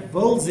product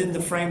builds in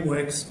the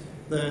frameworks,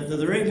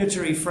 the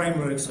regulatory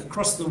frameworks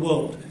across the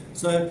world.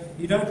 So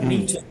you don't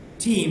need to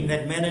team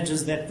that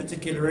manages that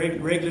particular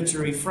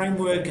regulatory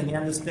framework and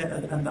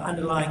the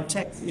underlying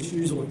tax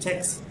issues or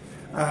tax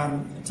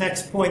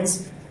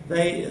points.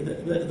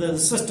 The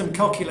system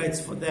calculates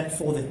that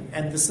for them,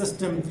 and the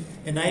system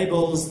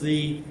enables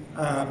the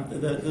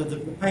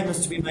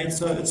payments to be made.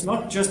 So it's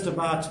not just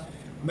about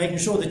making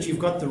sure that you've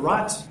got the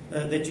right,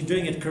 that you're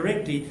doing it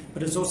correctly,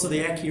 but it's also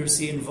the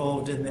accuracy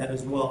involved in that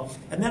as well.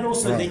 And that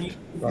also then you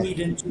feed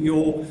into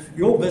your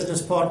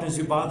business partners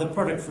who buy the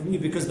product from you,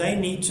 because they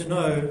need to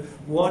know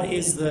what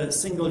is the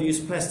single-use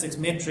plastics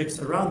metrics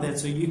around that,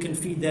 so you can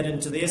feed that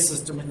into their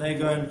system, and they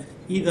go and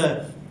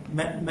either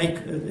make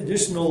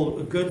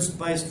additional goods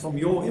based from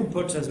your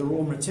input as a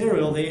raw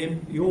material.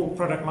 Your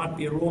product might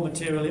be a raw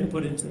material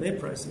input into their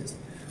process.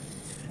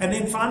 And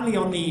then finally,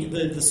 on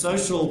the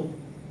social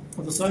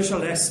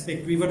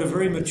aspect, we've got a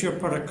very mature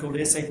product called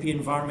SAP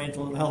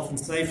Environmental Health and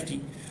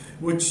Safety,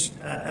 which,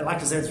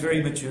 like I said, it's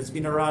very mature. It's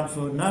been around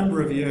for a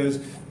number of years,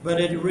 but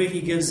it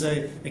really gives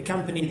a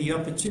company the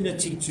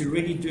opportunity to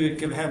really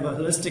have a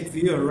holistic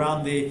view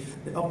around the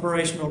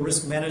operational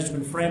risk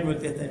management framework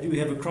that they do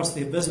have across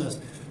their business,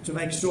 to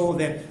make sure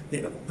that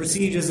the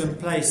procedures in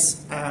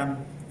place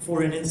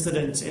for an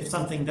incident, if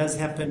something does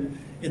happen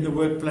in the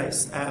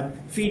workplace,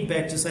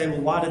 feedback to say,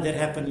 well, why did that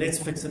happen? Let's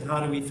fix it. How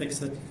do we fix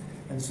it?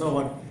 And so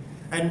on.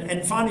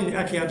 And finally,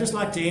 okay, I'd just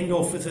like to end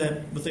off with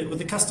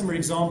a customer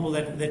example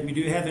that we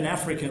do have in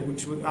Africa,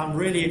 which I'm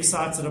really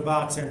excited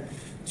about.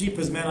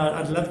 Jeepers, man,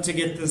 I'd love to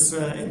get this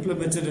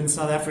implemented in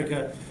South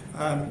Africa.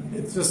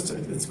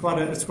 It's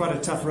quite a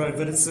tough road,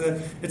 but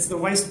it's the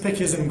waste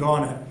pickers in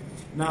Ghana.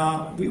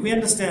 Now, we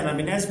understand, I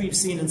mean, as we've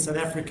seen in South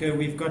Africa,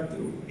 we've got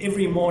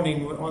every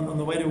morning on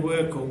the way to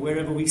work or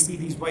wherever, we see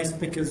these waste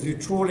pickers who are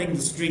trawling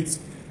the streets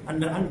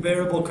under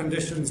unbearable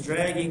conditions,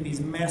 dragging these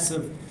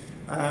massive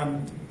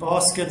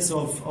baskets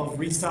of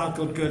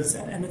recycled goods.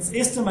 And it's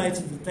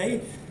estimated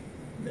that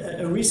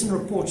a recent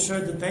report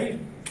showed that they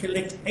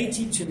collect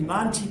 80 to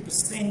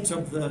 90%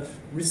 of the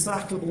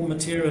recyclable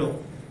material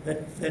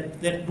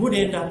that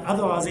would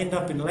otherwise end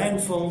up in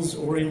landfills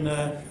or in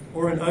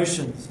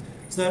oceans.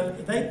 So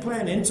they play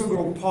an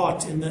integral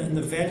part in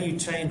the value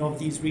chain of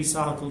these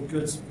recycled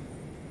goods.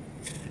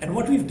 And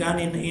what we've done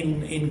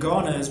in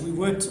Ghana is we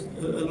worked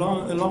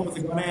along with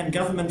the Ghanaian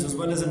government as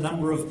well as a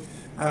number of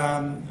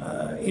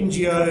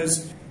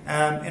NGOs,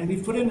 and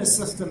we've put in a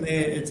system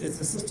there. It's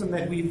a system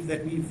that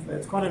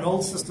it's quite an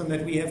old system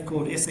that we have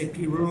called SAP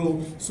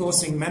Rural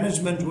Sourcing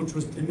Management, which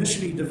was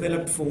initially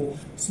developed for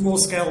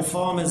small-scale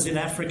farmers in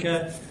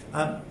Africa.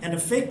 And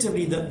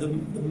effectively, the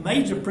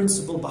major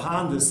principle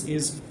behind this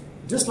is,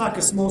 just like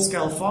a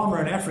small-scale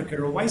farmer in Africa,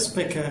 a waste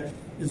picker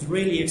is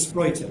really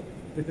exploited,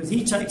 because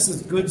he takes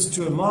his goods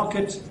to a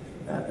market.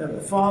 A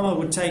farmer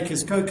would take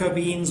his cocoa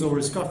beans or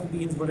his coffee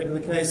beans, whatever the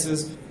case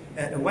is.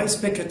 A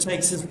waste picker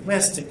takes his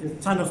plastic, a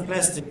ton of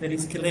plastic that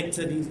he's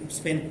collected, he's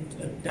spent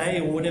a day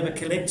or whatever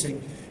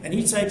collecting, and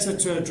he takes it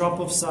to a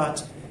drop-off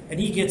site, and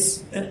he gets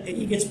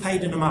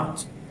paid an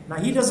amount. Now,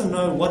 he doesn't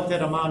know what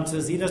that amount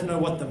is, he doesn't know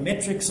what the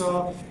metrics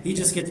are, he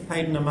just gets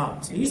paid an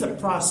amount. He's a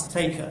price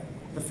taker,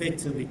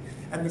 effectively.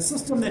 And the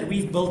system that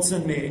we've built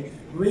in there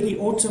really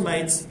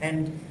automates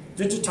and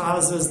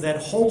digitizes that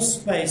whole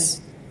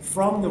space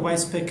from the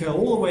waste picker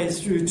all the way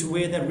through to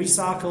where that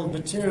recycled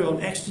material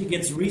actually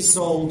gets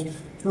resold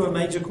to a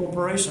major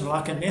corporation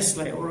like a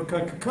Nestle or a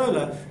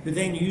Coca-Cola, who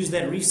then use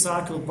that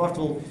recycled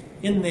bottle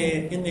in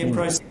their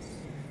process.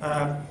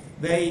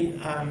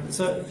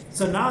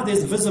 So now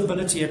there's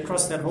visibility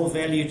across that whole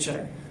value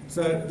chain.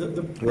 So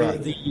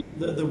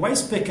the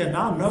waste picker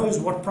now knows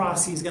what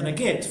price he's going to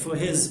get for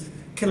his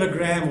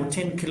kilogram or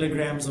 10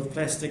 kilograms of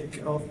plastic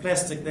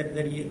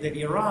that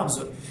he arrives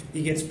with.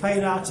 He gets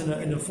paid out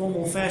in a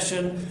formal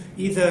fashion,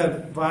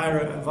 either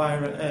via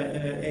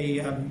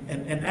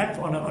an app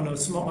on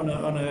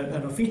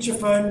a feature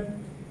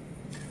phone,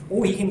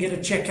 or he can get a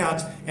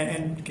checkout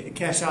and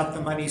cash out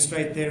the money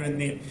straight there and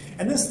then.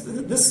 And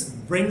this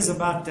brings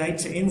about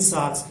data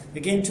insights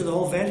again to the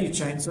whole value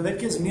chain. So that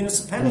gives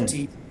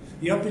municipalities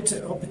the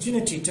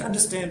opportunity to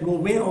understand, well,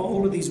 where are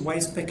all of these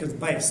waste pickers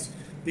based?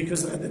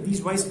 Because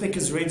these waste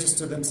pickers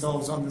register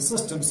themselves on the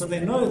system, so they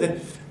know that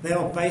they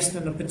are based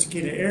in a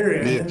particular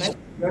area, Yes. and they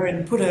go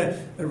and put a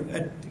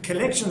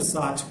collection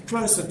site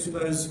closer to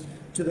those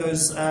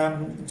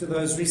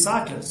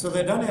recyclers, so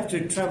they don't have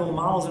to travel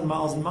miles and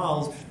miles and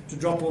miles to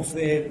drop off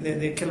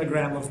their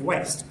kilogram of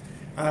waste.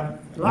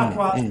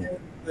 Likewise,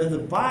 the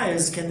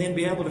buyers can then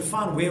be able to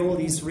find where all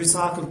these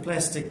recycled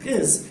plastic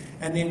is,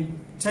 and then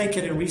take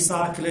it and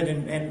recycle it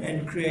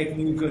and create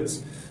new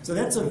goods. So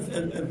that's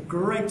a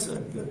great, a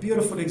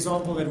beautiful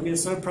example that we are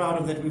so proud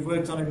of, that we've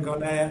worked on in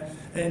Ghana.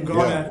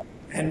 Yeah.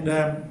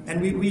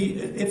 And we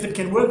if it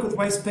can work with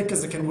waste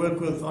pickers, it can work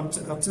with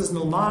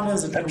artisanal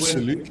miners, it can work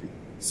Absolutely. with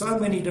so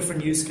many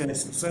different use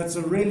cases. So it's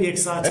a really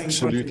exciting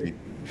Absolutely.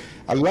 project.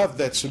 I love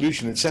that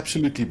solution. It's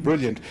absolutely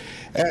brilliant.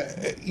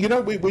 You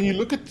know, when you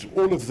look at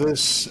all of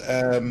this,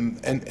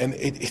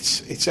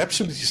 it's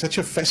absolutely such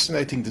a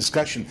fascinating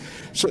discussion.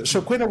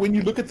 So Kwena, when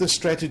you look at the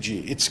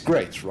strategy, it's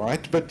great,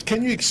 right? But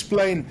can you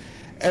explain,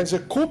 as a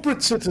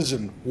corporate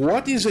citizen,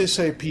 what is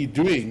SAP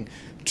doing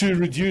to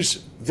reduce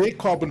their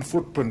carbon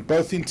footprint,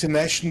 both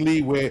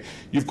internationally, where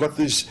you've got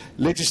these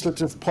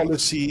legislative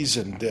policies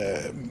and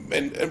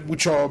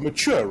which are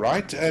mature,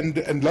 right,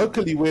 and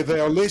locally where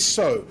they are less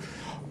so?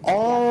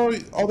 Are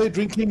they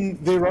drinking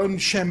their own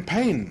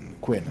champagne,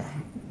 Kwena?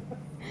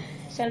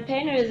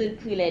 Champagne or is it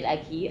Kool-Aid,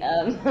 Aki?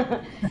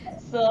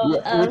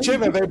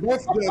 Whichever, they're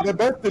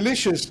both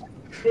delicious.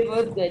 They're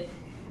both good.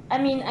 I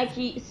mean,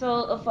 Aki,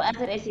 so for us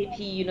at SAP,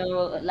 you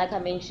know, like I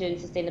mentioned,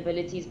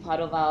 sustainability is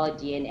part of our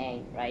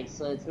DNA, right?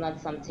 So it's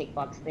not some tick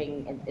box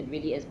thing. It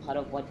really is part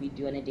of what we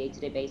do on a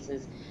day-to-day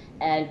basis.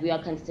 And we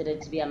are considered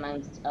to be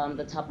amongst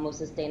the top most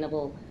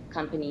sustainable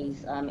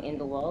companies in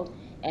the world.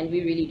 And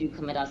we really do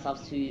commit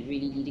ourselves to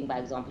really leading by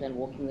example and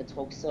walking the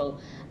talk. So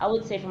I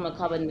would say from a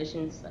carbon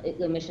emissions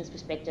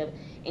perspective,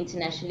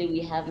 internationally,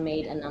 we have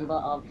made a number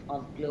of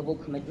global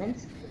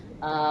commitments.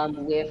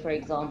 Where, for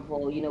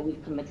example, you know,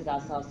 we've committed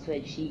ourselves to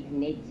achieve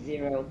net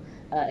zero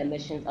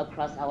emissions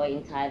across our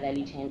entire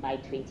value chain by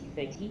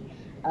 2030.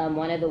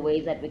 One of the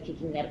ways that we're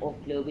kicking that off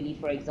globally,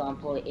 for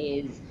example,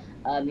 is,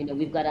 you know,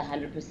 we've got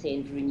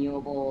 100%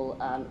 renewable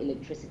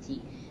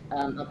electricity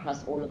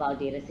across all of our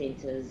data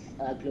centers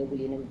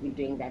globally, and we've been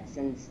doing that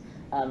since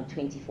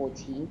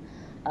 2014.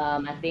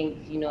 I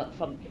think, you know,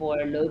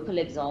 for a local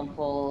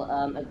example,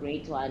 a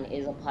great one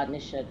is a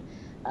partnership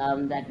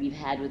that we've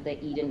had with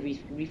the Eden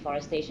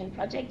Reforestation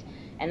Project,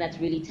 and that's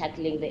really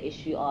tackling the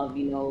issue of,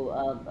 you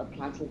know,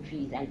 planting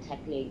trees and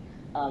tackling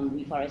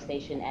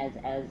reforestation as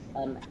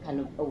kind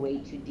of a way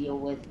to deal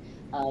with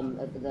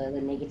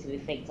the negative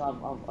effects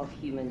of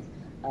humans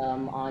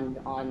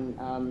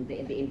on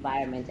the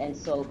environment. And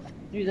so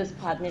through this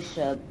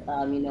partnership,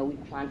 you know, we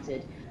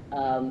planted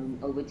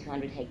over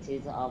 200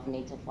 hectares of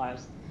native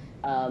forest,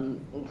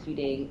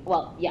 including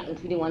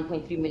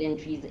 1.3 million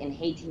trees in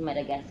Haiti,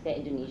 Madagascar,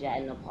 Indonesia,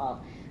 and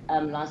Nepal.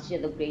 Last year,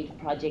 the GREAT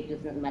project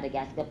within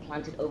Madagascar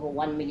planted over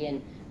 1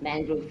 million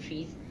mangrove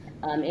trees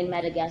in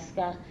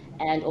Madagascar.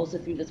 And also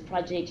through this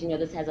project, you know,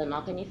 this has a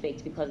knock-on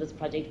effect because this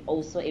project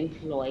also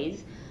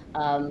employs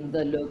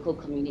the local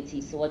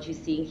community. So what you're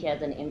seeing here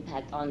is an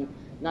impact on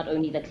not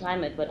only the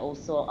climate, but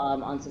also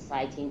on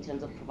society in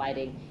terms of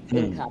providing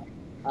income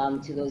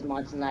to those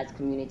marginalized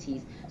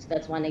communities. So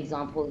that's one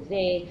example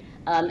there.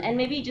 And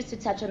maybe just to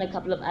touch on a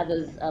couple of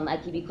others,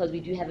 Aki, because we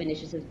do have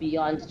initiatives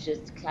beyond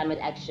just climate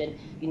action.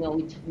 You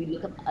know, we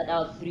look at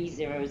our 3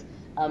 zeros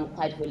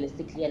quite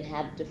holistically and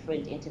have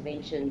different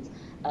interventions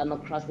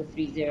across the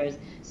 3 zeros.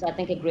 So I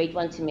think a great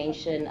one to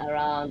mention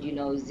around, you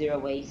know, zero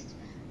waste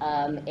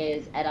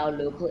is at our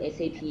local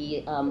SAP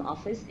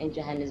office in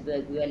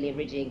Johannesburg. We are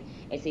leveraging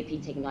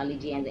SAP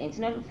technology and the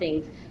Internet of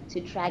Things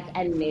to track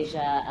and measure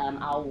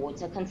our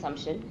water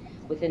consumption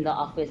within the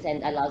office,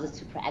 and allows us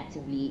to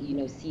proactively, you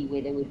know, see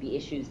where there would be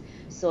issues.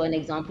 So an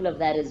example of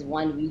that is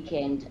one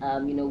weekend,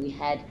 you know, we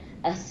had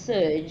a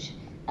surge,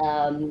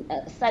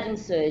 a sudden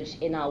surge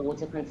in our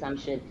water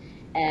consumption,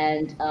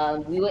 and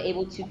we were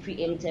able to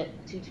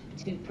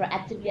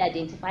proactively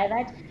identify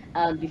that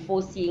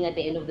before seeing at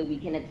the end of the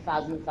weekend that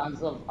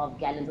thousands of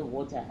gallons of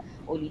water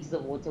or liters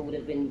of water would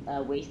have been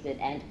wasted.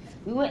 And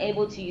we were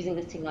able to, using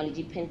this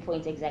technology,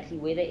 pinpoint exactly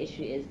where the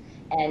issue is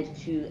and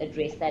to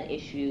address that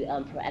issue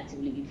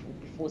proactively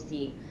before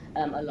seeing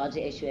a larger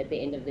issue at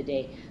the end of the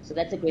day. So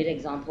that's a great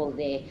example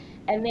there.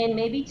 And then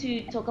maybe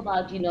to talk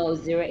about, you know,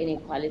 zero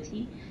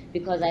inequality,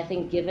 because I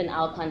think given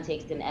our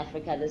context in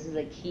Africa, this is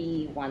a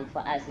key one for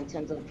us in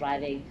terms of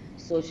driving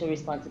social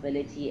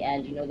responsibility.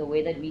 And, you know, the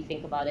way that we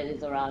think about it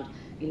is around,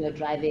 you know,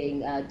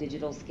 driving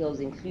digital skills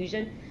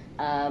inclusion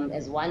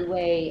as one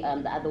way.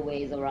 The other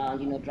way is around,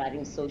 you know,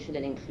 driving social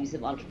and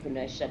inclusive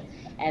entrepreneurship.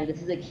 And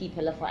this is a key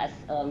pillar for us,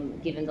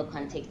 given the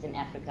context in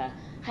Africa.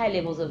 High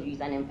levels of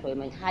youth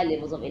unemployment, high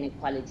levels of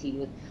inequality,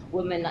 with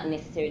women not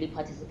necessarily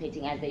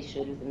participating as they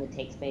should within the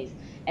tech space.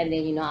 And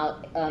then, you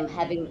know,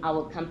 having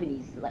our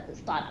companies, like the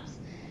startups,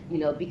 you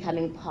know,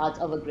 becoming part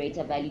of a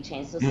greater value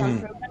chain. So some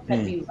programs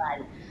that we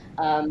run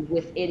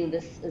within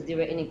this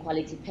zero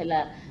inequality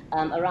pillar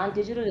around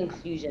digital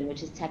inclusion,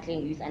 which is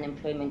tackling youth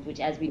unemployment, which,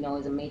 as we know,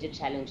 is a major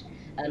challenge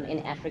in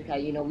Africa.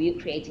 We're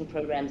creating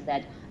programs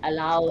that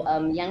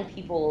allow young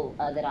people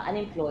that are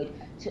unemployed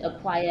to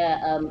acquire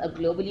a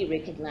globally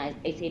recognized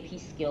SAP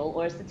skill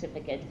or a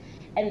certificate,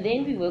 and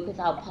then we work with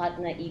our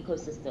partner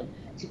ecosystem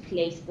to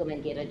place them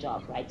and get a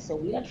job, right? So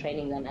we are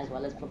training them as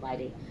well as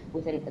providing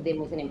them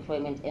with an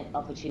employment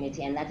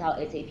opportunity, and that's our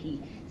SAP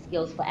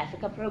Skills for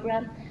Africa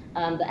program.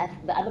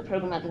 The other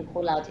program I can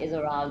call out is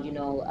around,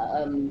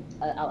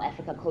 our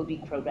Africa Code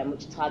Week program,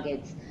 which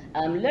targets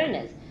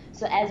learners.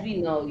 So as we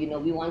know,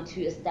 we want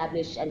to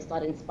establish and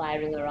start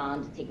inspiring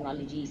around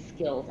technology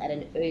skills at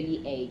an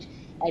early age.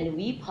 And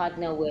we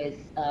partner with,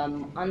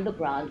 on the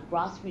ground,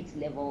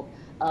 grassroots level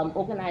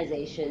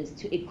organizations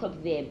to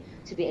equip them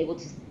to be able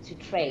to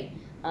train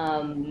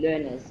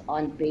learners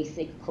on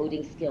basic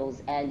coding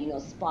skills and,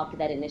 spark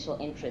that initial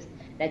interest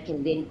that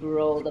can then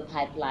grow the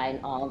pipeline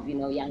of,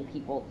 young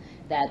people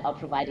that are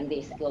providing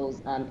their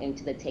skills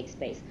into the tech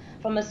space.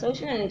 From a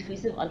social and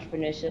inclusive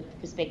entrepreneurship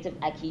perspective,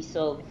 Aki,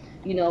 so,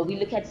 we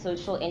look at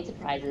social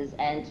enterprises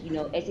and,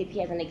 SAP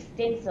has an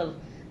extensive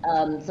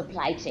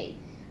supply chain,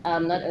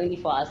 not only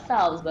for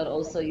ourselves, but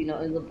also,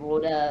 in the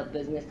broader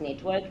business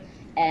network.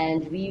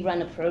 And we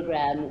run a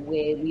program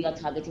where we are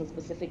targeting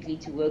specifically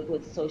to work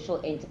with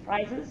social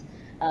enterprises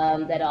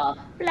that are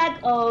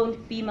Black-owned,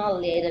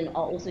 female-led, and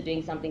are also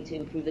doing something to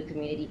improve the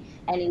community,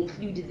 and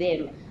include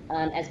them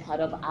as part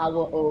of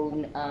our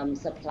own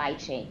supply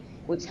chain,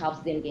 which helps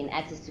them gain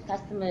access to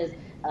customers,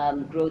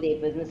 grow their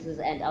businesses,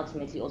 and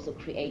ultimately also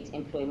create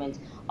employment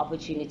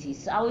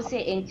opportunities. So I would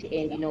say end to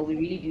end, we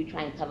really do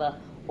try and cover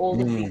all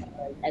the three,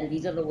 and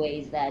these are the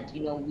ways that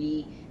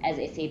we as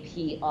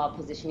SAP are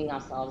positioning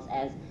ourselves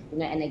as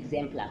an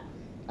exemplar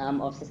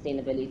of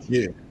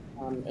sustainability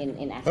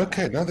in Africa.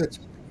 Okay,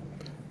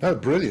 no,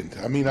 brilliant.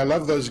 I mean, I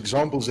love those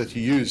examples that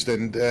you used,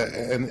 and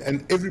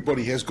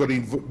everybody has got to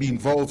be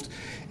involved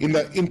in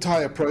the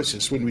entire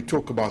process when we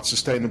talk about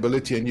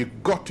sustainability, and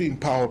you've got to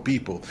empower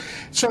people.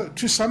 So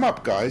to sum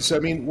up, guys, I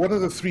mean, what are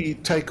the three key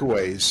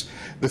takeaways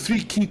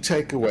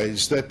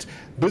that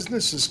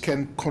businesses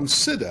can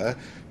consider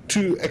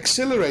to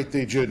accelerate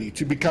their journey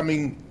to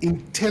becoming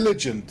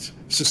intelligent,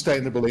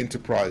 sustainable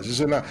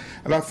enterprises? And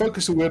I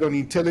focus the word on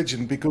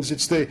intelligent because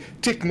it's the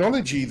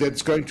technology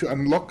that's going to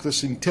unlock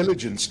this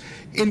intelligence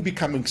in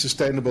becoming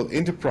sustainable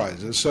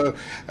enterprises. So,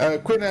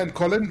 Kwena and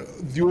Colin,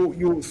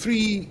 your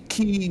three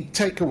key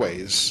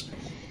takeaways.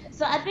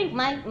 So I think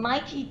my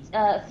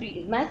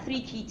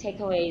three key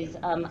takeaways,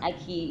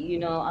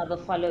 Aki, are the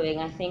following.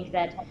 I think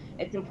that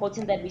it's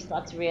important that we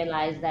start to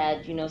realize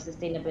that,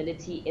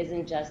 sustainability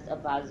isn't just a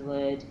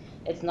buzzword.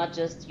 It's not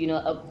just,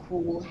 a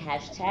cool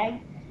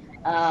hashtag.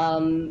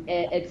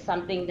 It's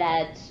something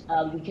that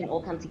we can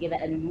all come together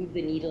and move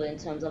the needle in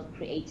terms of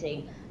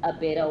creating a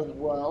better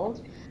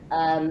world.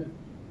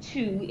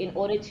 Two, in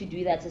order to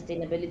do that,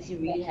 sustainability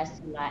really has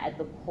to lie at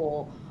the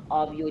core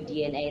of your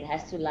DNA. It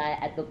has to lie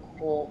at the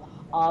core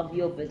of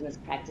your business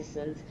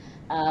practices.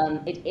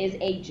 It is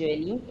a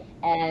journey,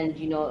 and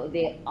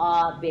there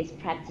are best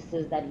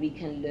practices that we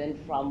can learn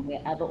from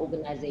where other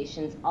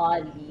organizations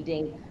are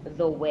leading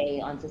the way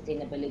on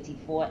sustainability.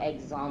 For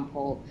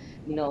example,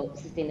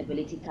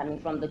 sustainability coming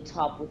from the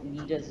top with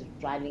leaders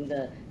driving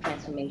the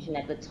transformation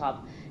at the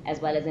top, as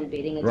well as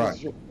embedding it into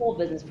your core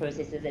business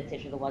processes,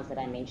 etc., the ones that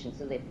I mentioned.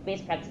 So the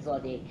best practices are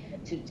there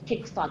to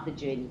kickstart the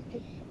journey.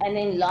 And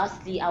then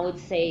lastly, I would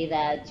say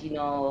that,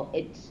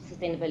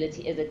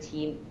 sustainability is a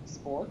team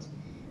sport,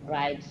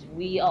 right?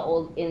 We are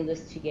all in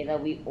this together.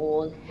 We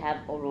all have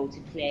a role to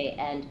play,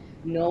 and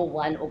no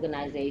one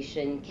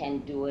organization can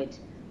do it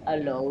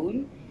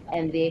alone.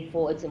 And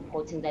therefore, it's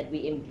important that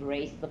we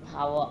embrace the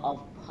power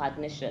of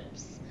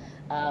partnerships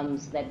so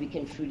that we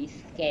can truly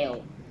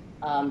scale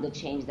the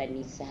change that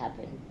needs to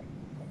happen.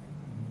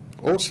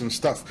 Awesome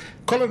stuff.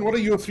 Colin, what are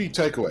your three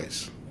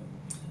takeaways?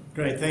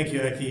 Great, thank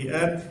you, Aki.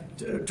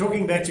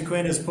 Talking back to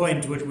Kwena's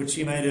point, which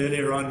she made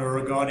earlier on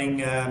regarding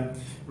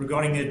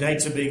the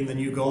data being the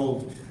new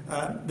gold.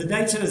 The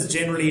data is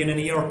generally in an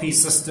ERP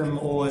system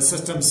or a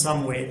system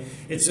somewhere.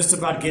 It's just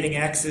about getting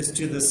access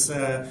to this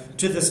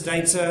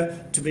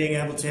data, to being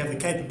able to have the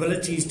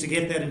capabilities to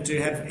get that and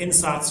to have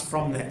insights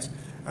from that.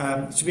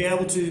 To be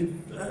able to,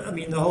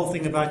 the whole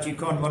thing about you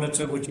can't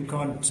monitor what you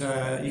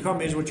can't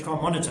measure what you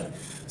can't monitor.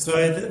 So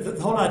the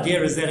whole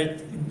idea is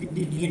that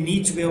you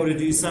need to be able to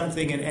do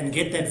something and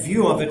get that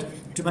view of it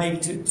to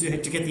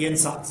get the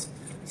insights.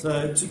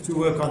 So to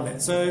work on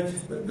that. So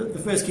the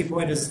first key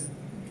point is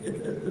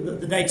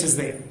the data's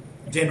there,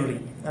 generally.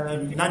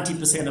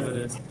 90% of it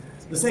is.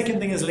 The second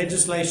thing is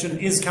legislation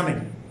is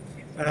coming.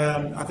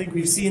 I think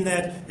we've seen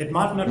that it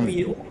might not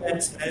be all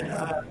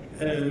that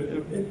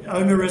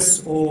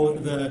onerous, or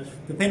the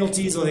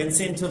penalties or the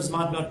incentives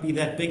might not be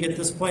that big at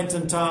this point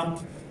in time,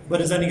 but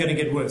it's only going to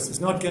get worse.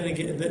 It's not going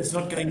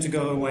to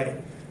go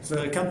away.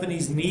 So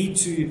companies need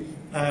to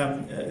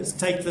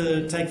take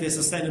their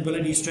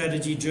sustainability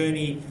strategy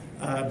journey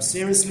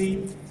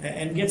seriously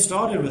and get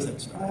started with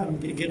it,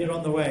 get it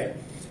on the way.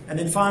 And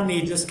then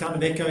finally, just kind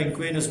of echoing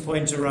Kwena's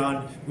point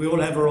around, we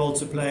all have a role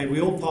to play.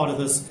 We're all part of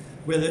this.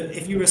 Whether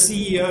if you're a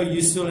CEO,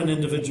 you're still an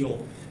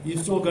individual. You've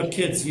still got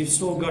kids. You've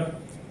still got,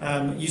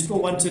 you still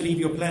want to leave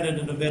your planet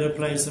in a better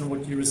place than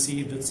what you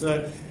received it.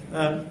 So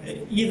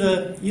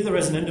either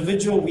as an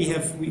individual,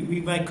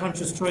 we make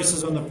conscious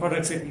choices on the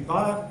products that we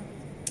buy.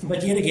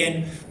 But yet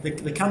again,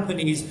 the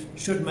companies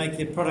should make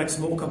their products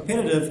more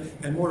competitive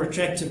and more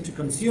attractive to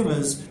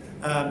consumers,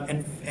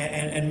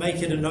 and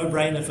make it a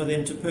no-brainer for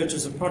them to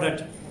purchase a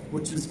product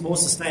which is more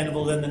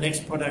sustainable than the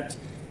next product,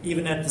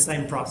 even at the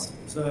same price.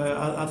 So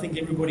I think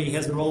everybody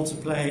has a role to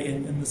play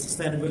in the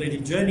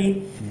sustainability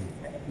journey.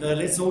 And,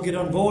 let's all get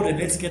on board and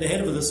let's get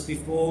ahead of this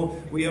before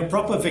we are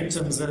proper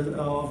victims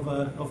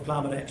of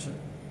climate action.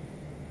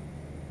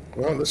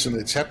 Well, listen,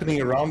 it's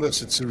happening around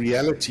us. It's a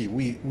reality.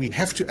 We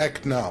have to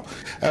act now.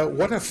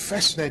 What a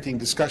fascinating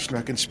discussion.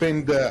 I can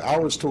spend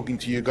hours talking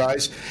to you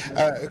guys.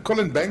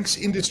 Colin Banks,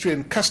 Industry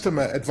and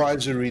Customer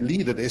Advisory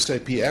Lead at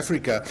SAP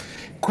Africa.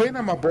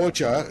 Kwena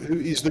Maboja, who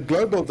is the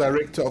Global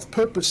Director of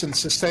Purpose and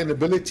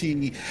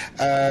Sustainability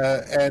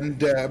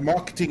and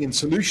Marketing and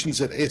Solutions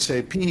at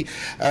SAP.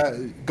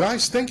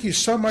 Guys, thank you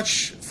so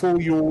much for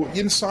your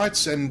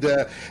insights and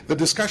the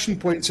discussion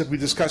points that we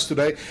discussed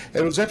today.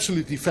 It was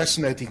absolutely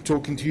fascinating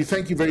talking to you.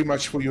 Thank you very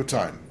much for your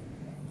time.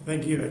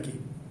 Thank you, Aki.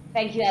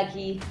 Thank you,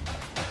 Aki.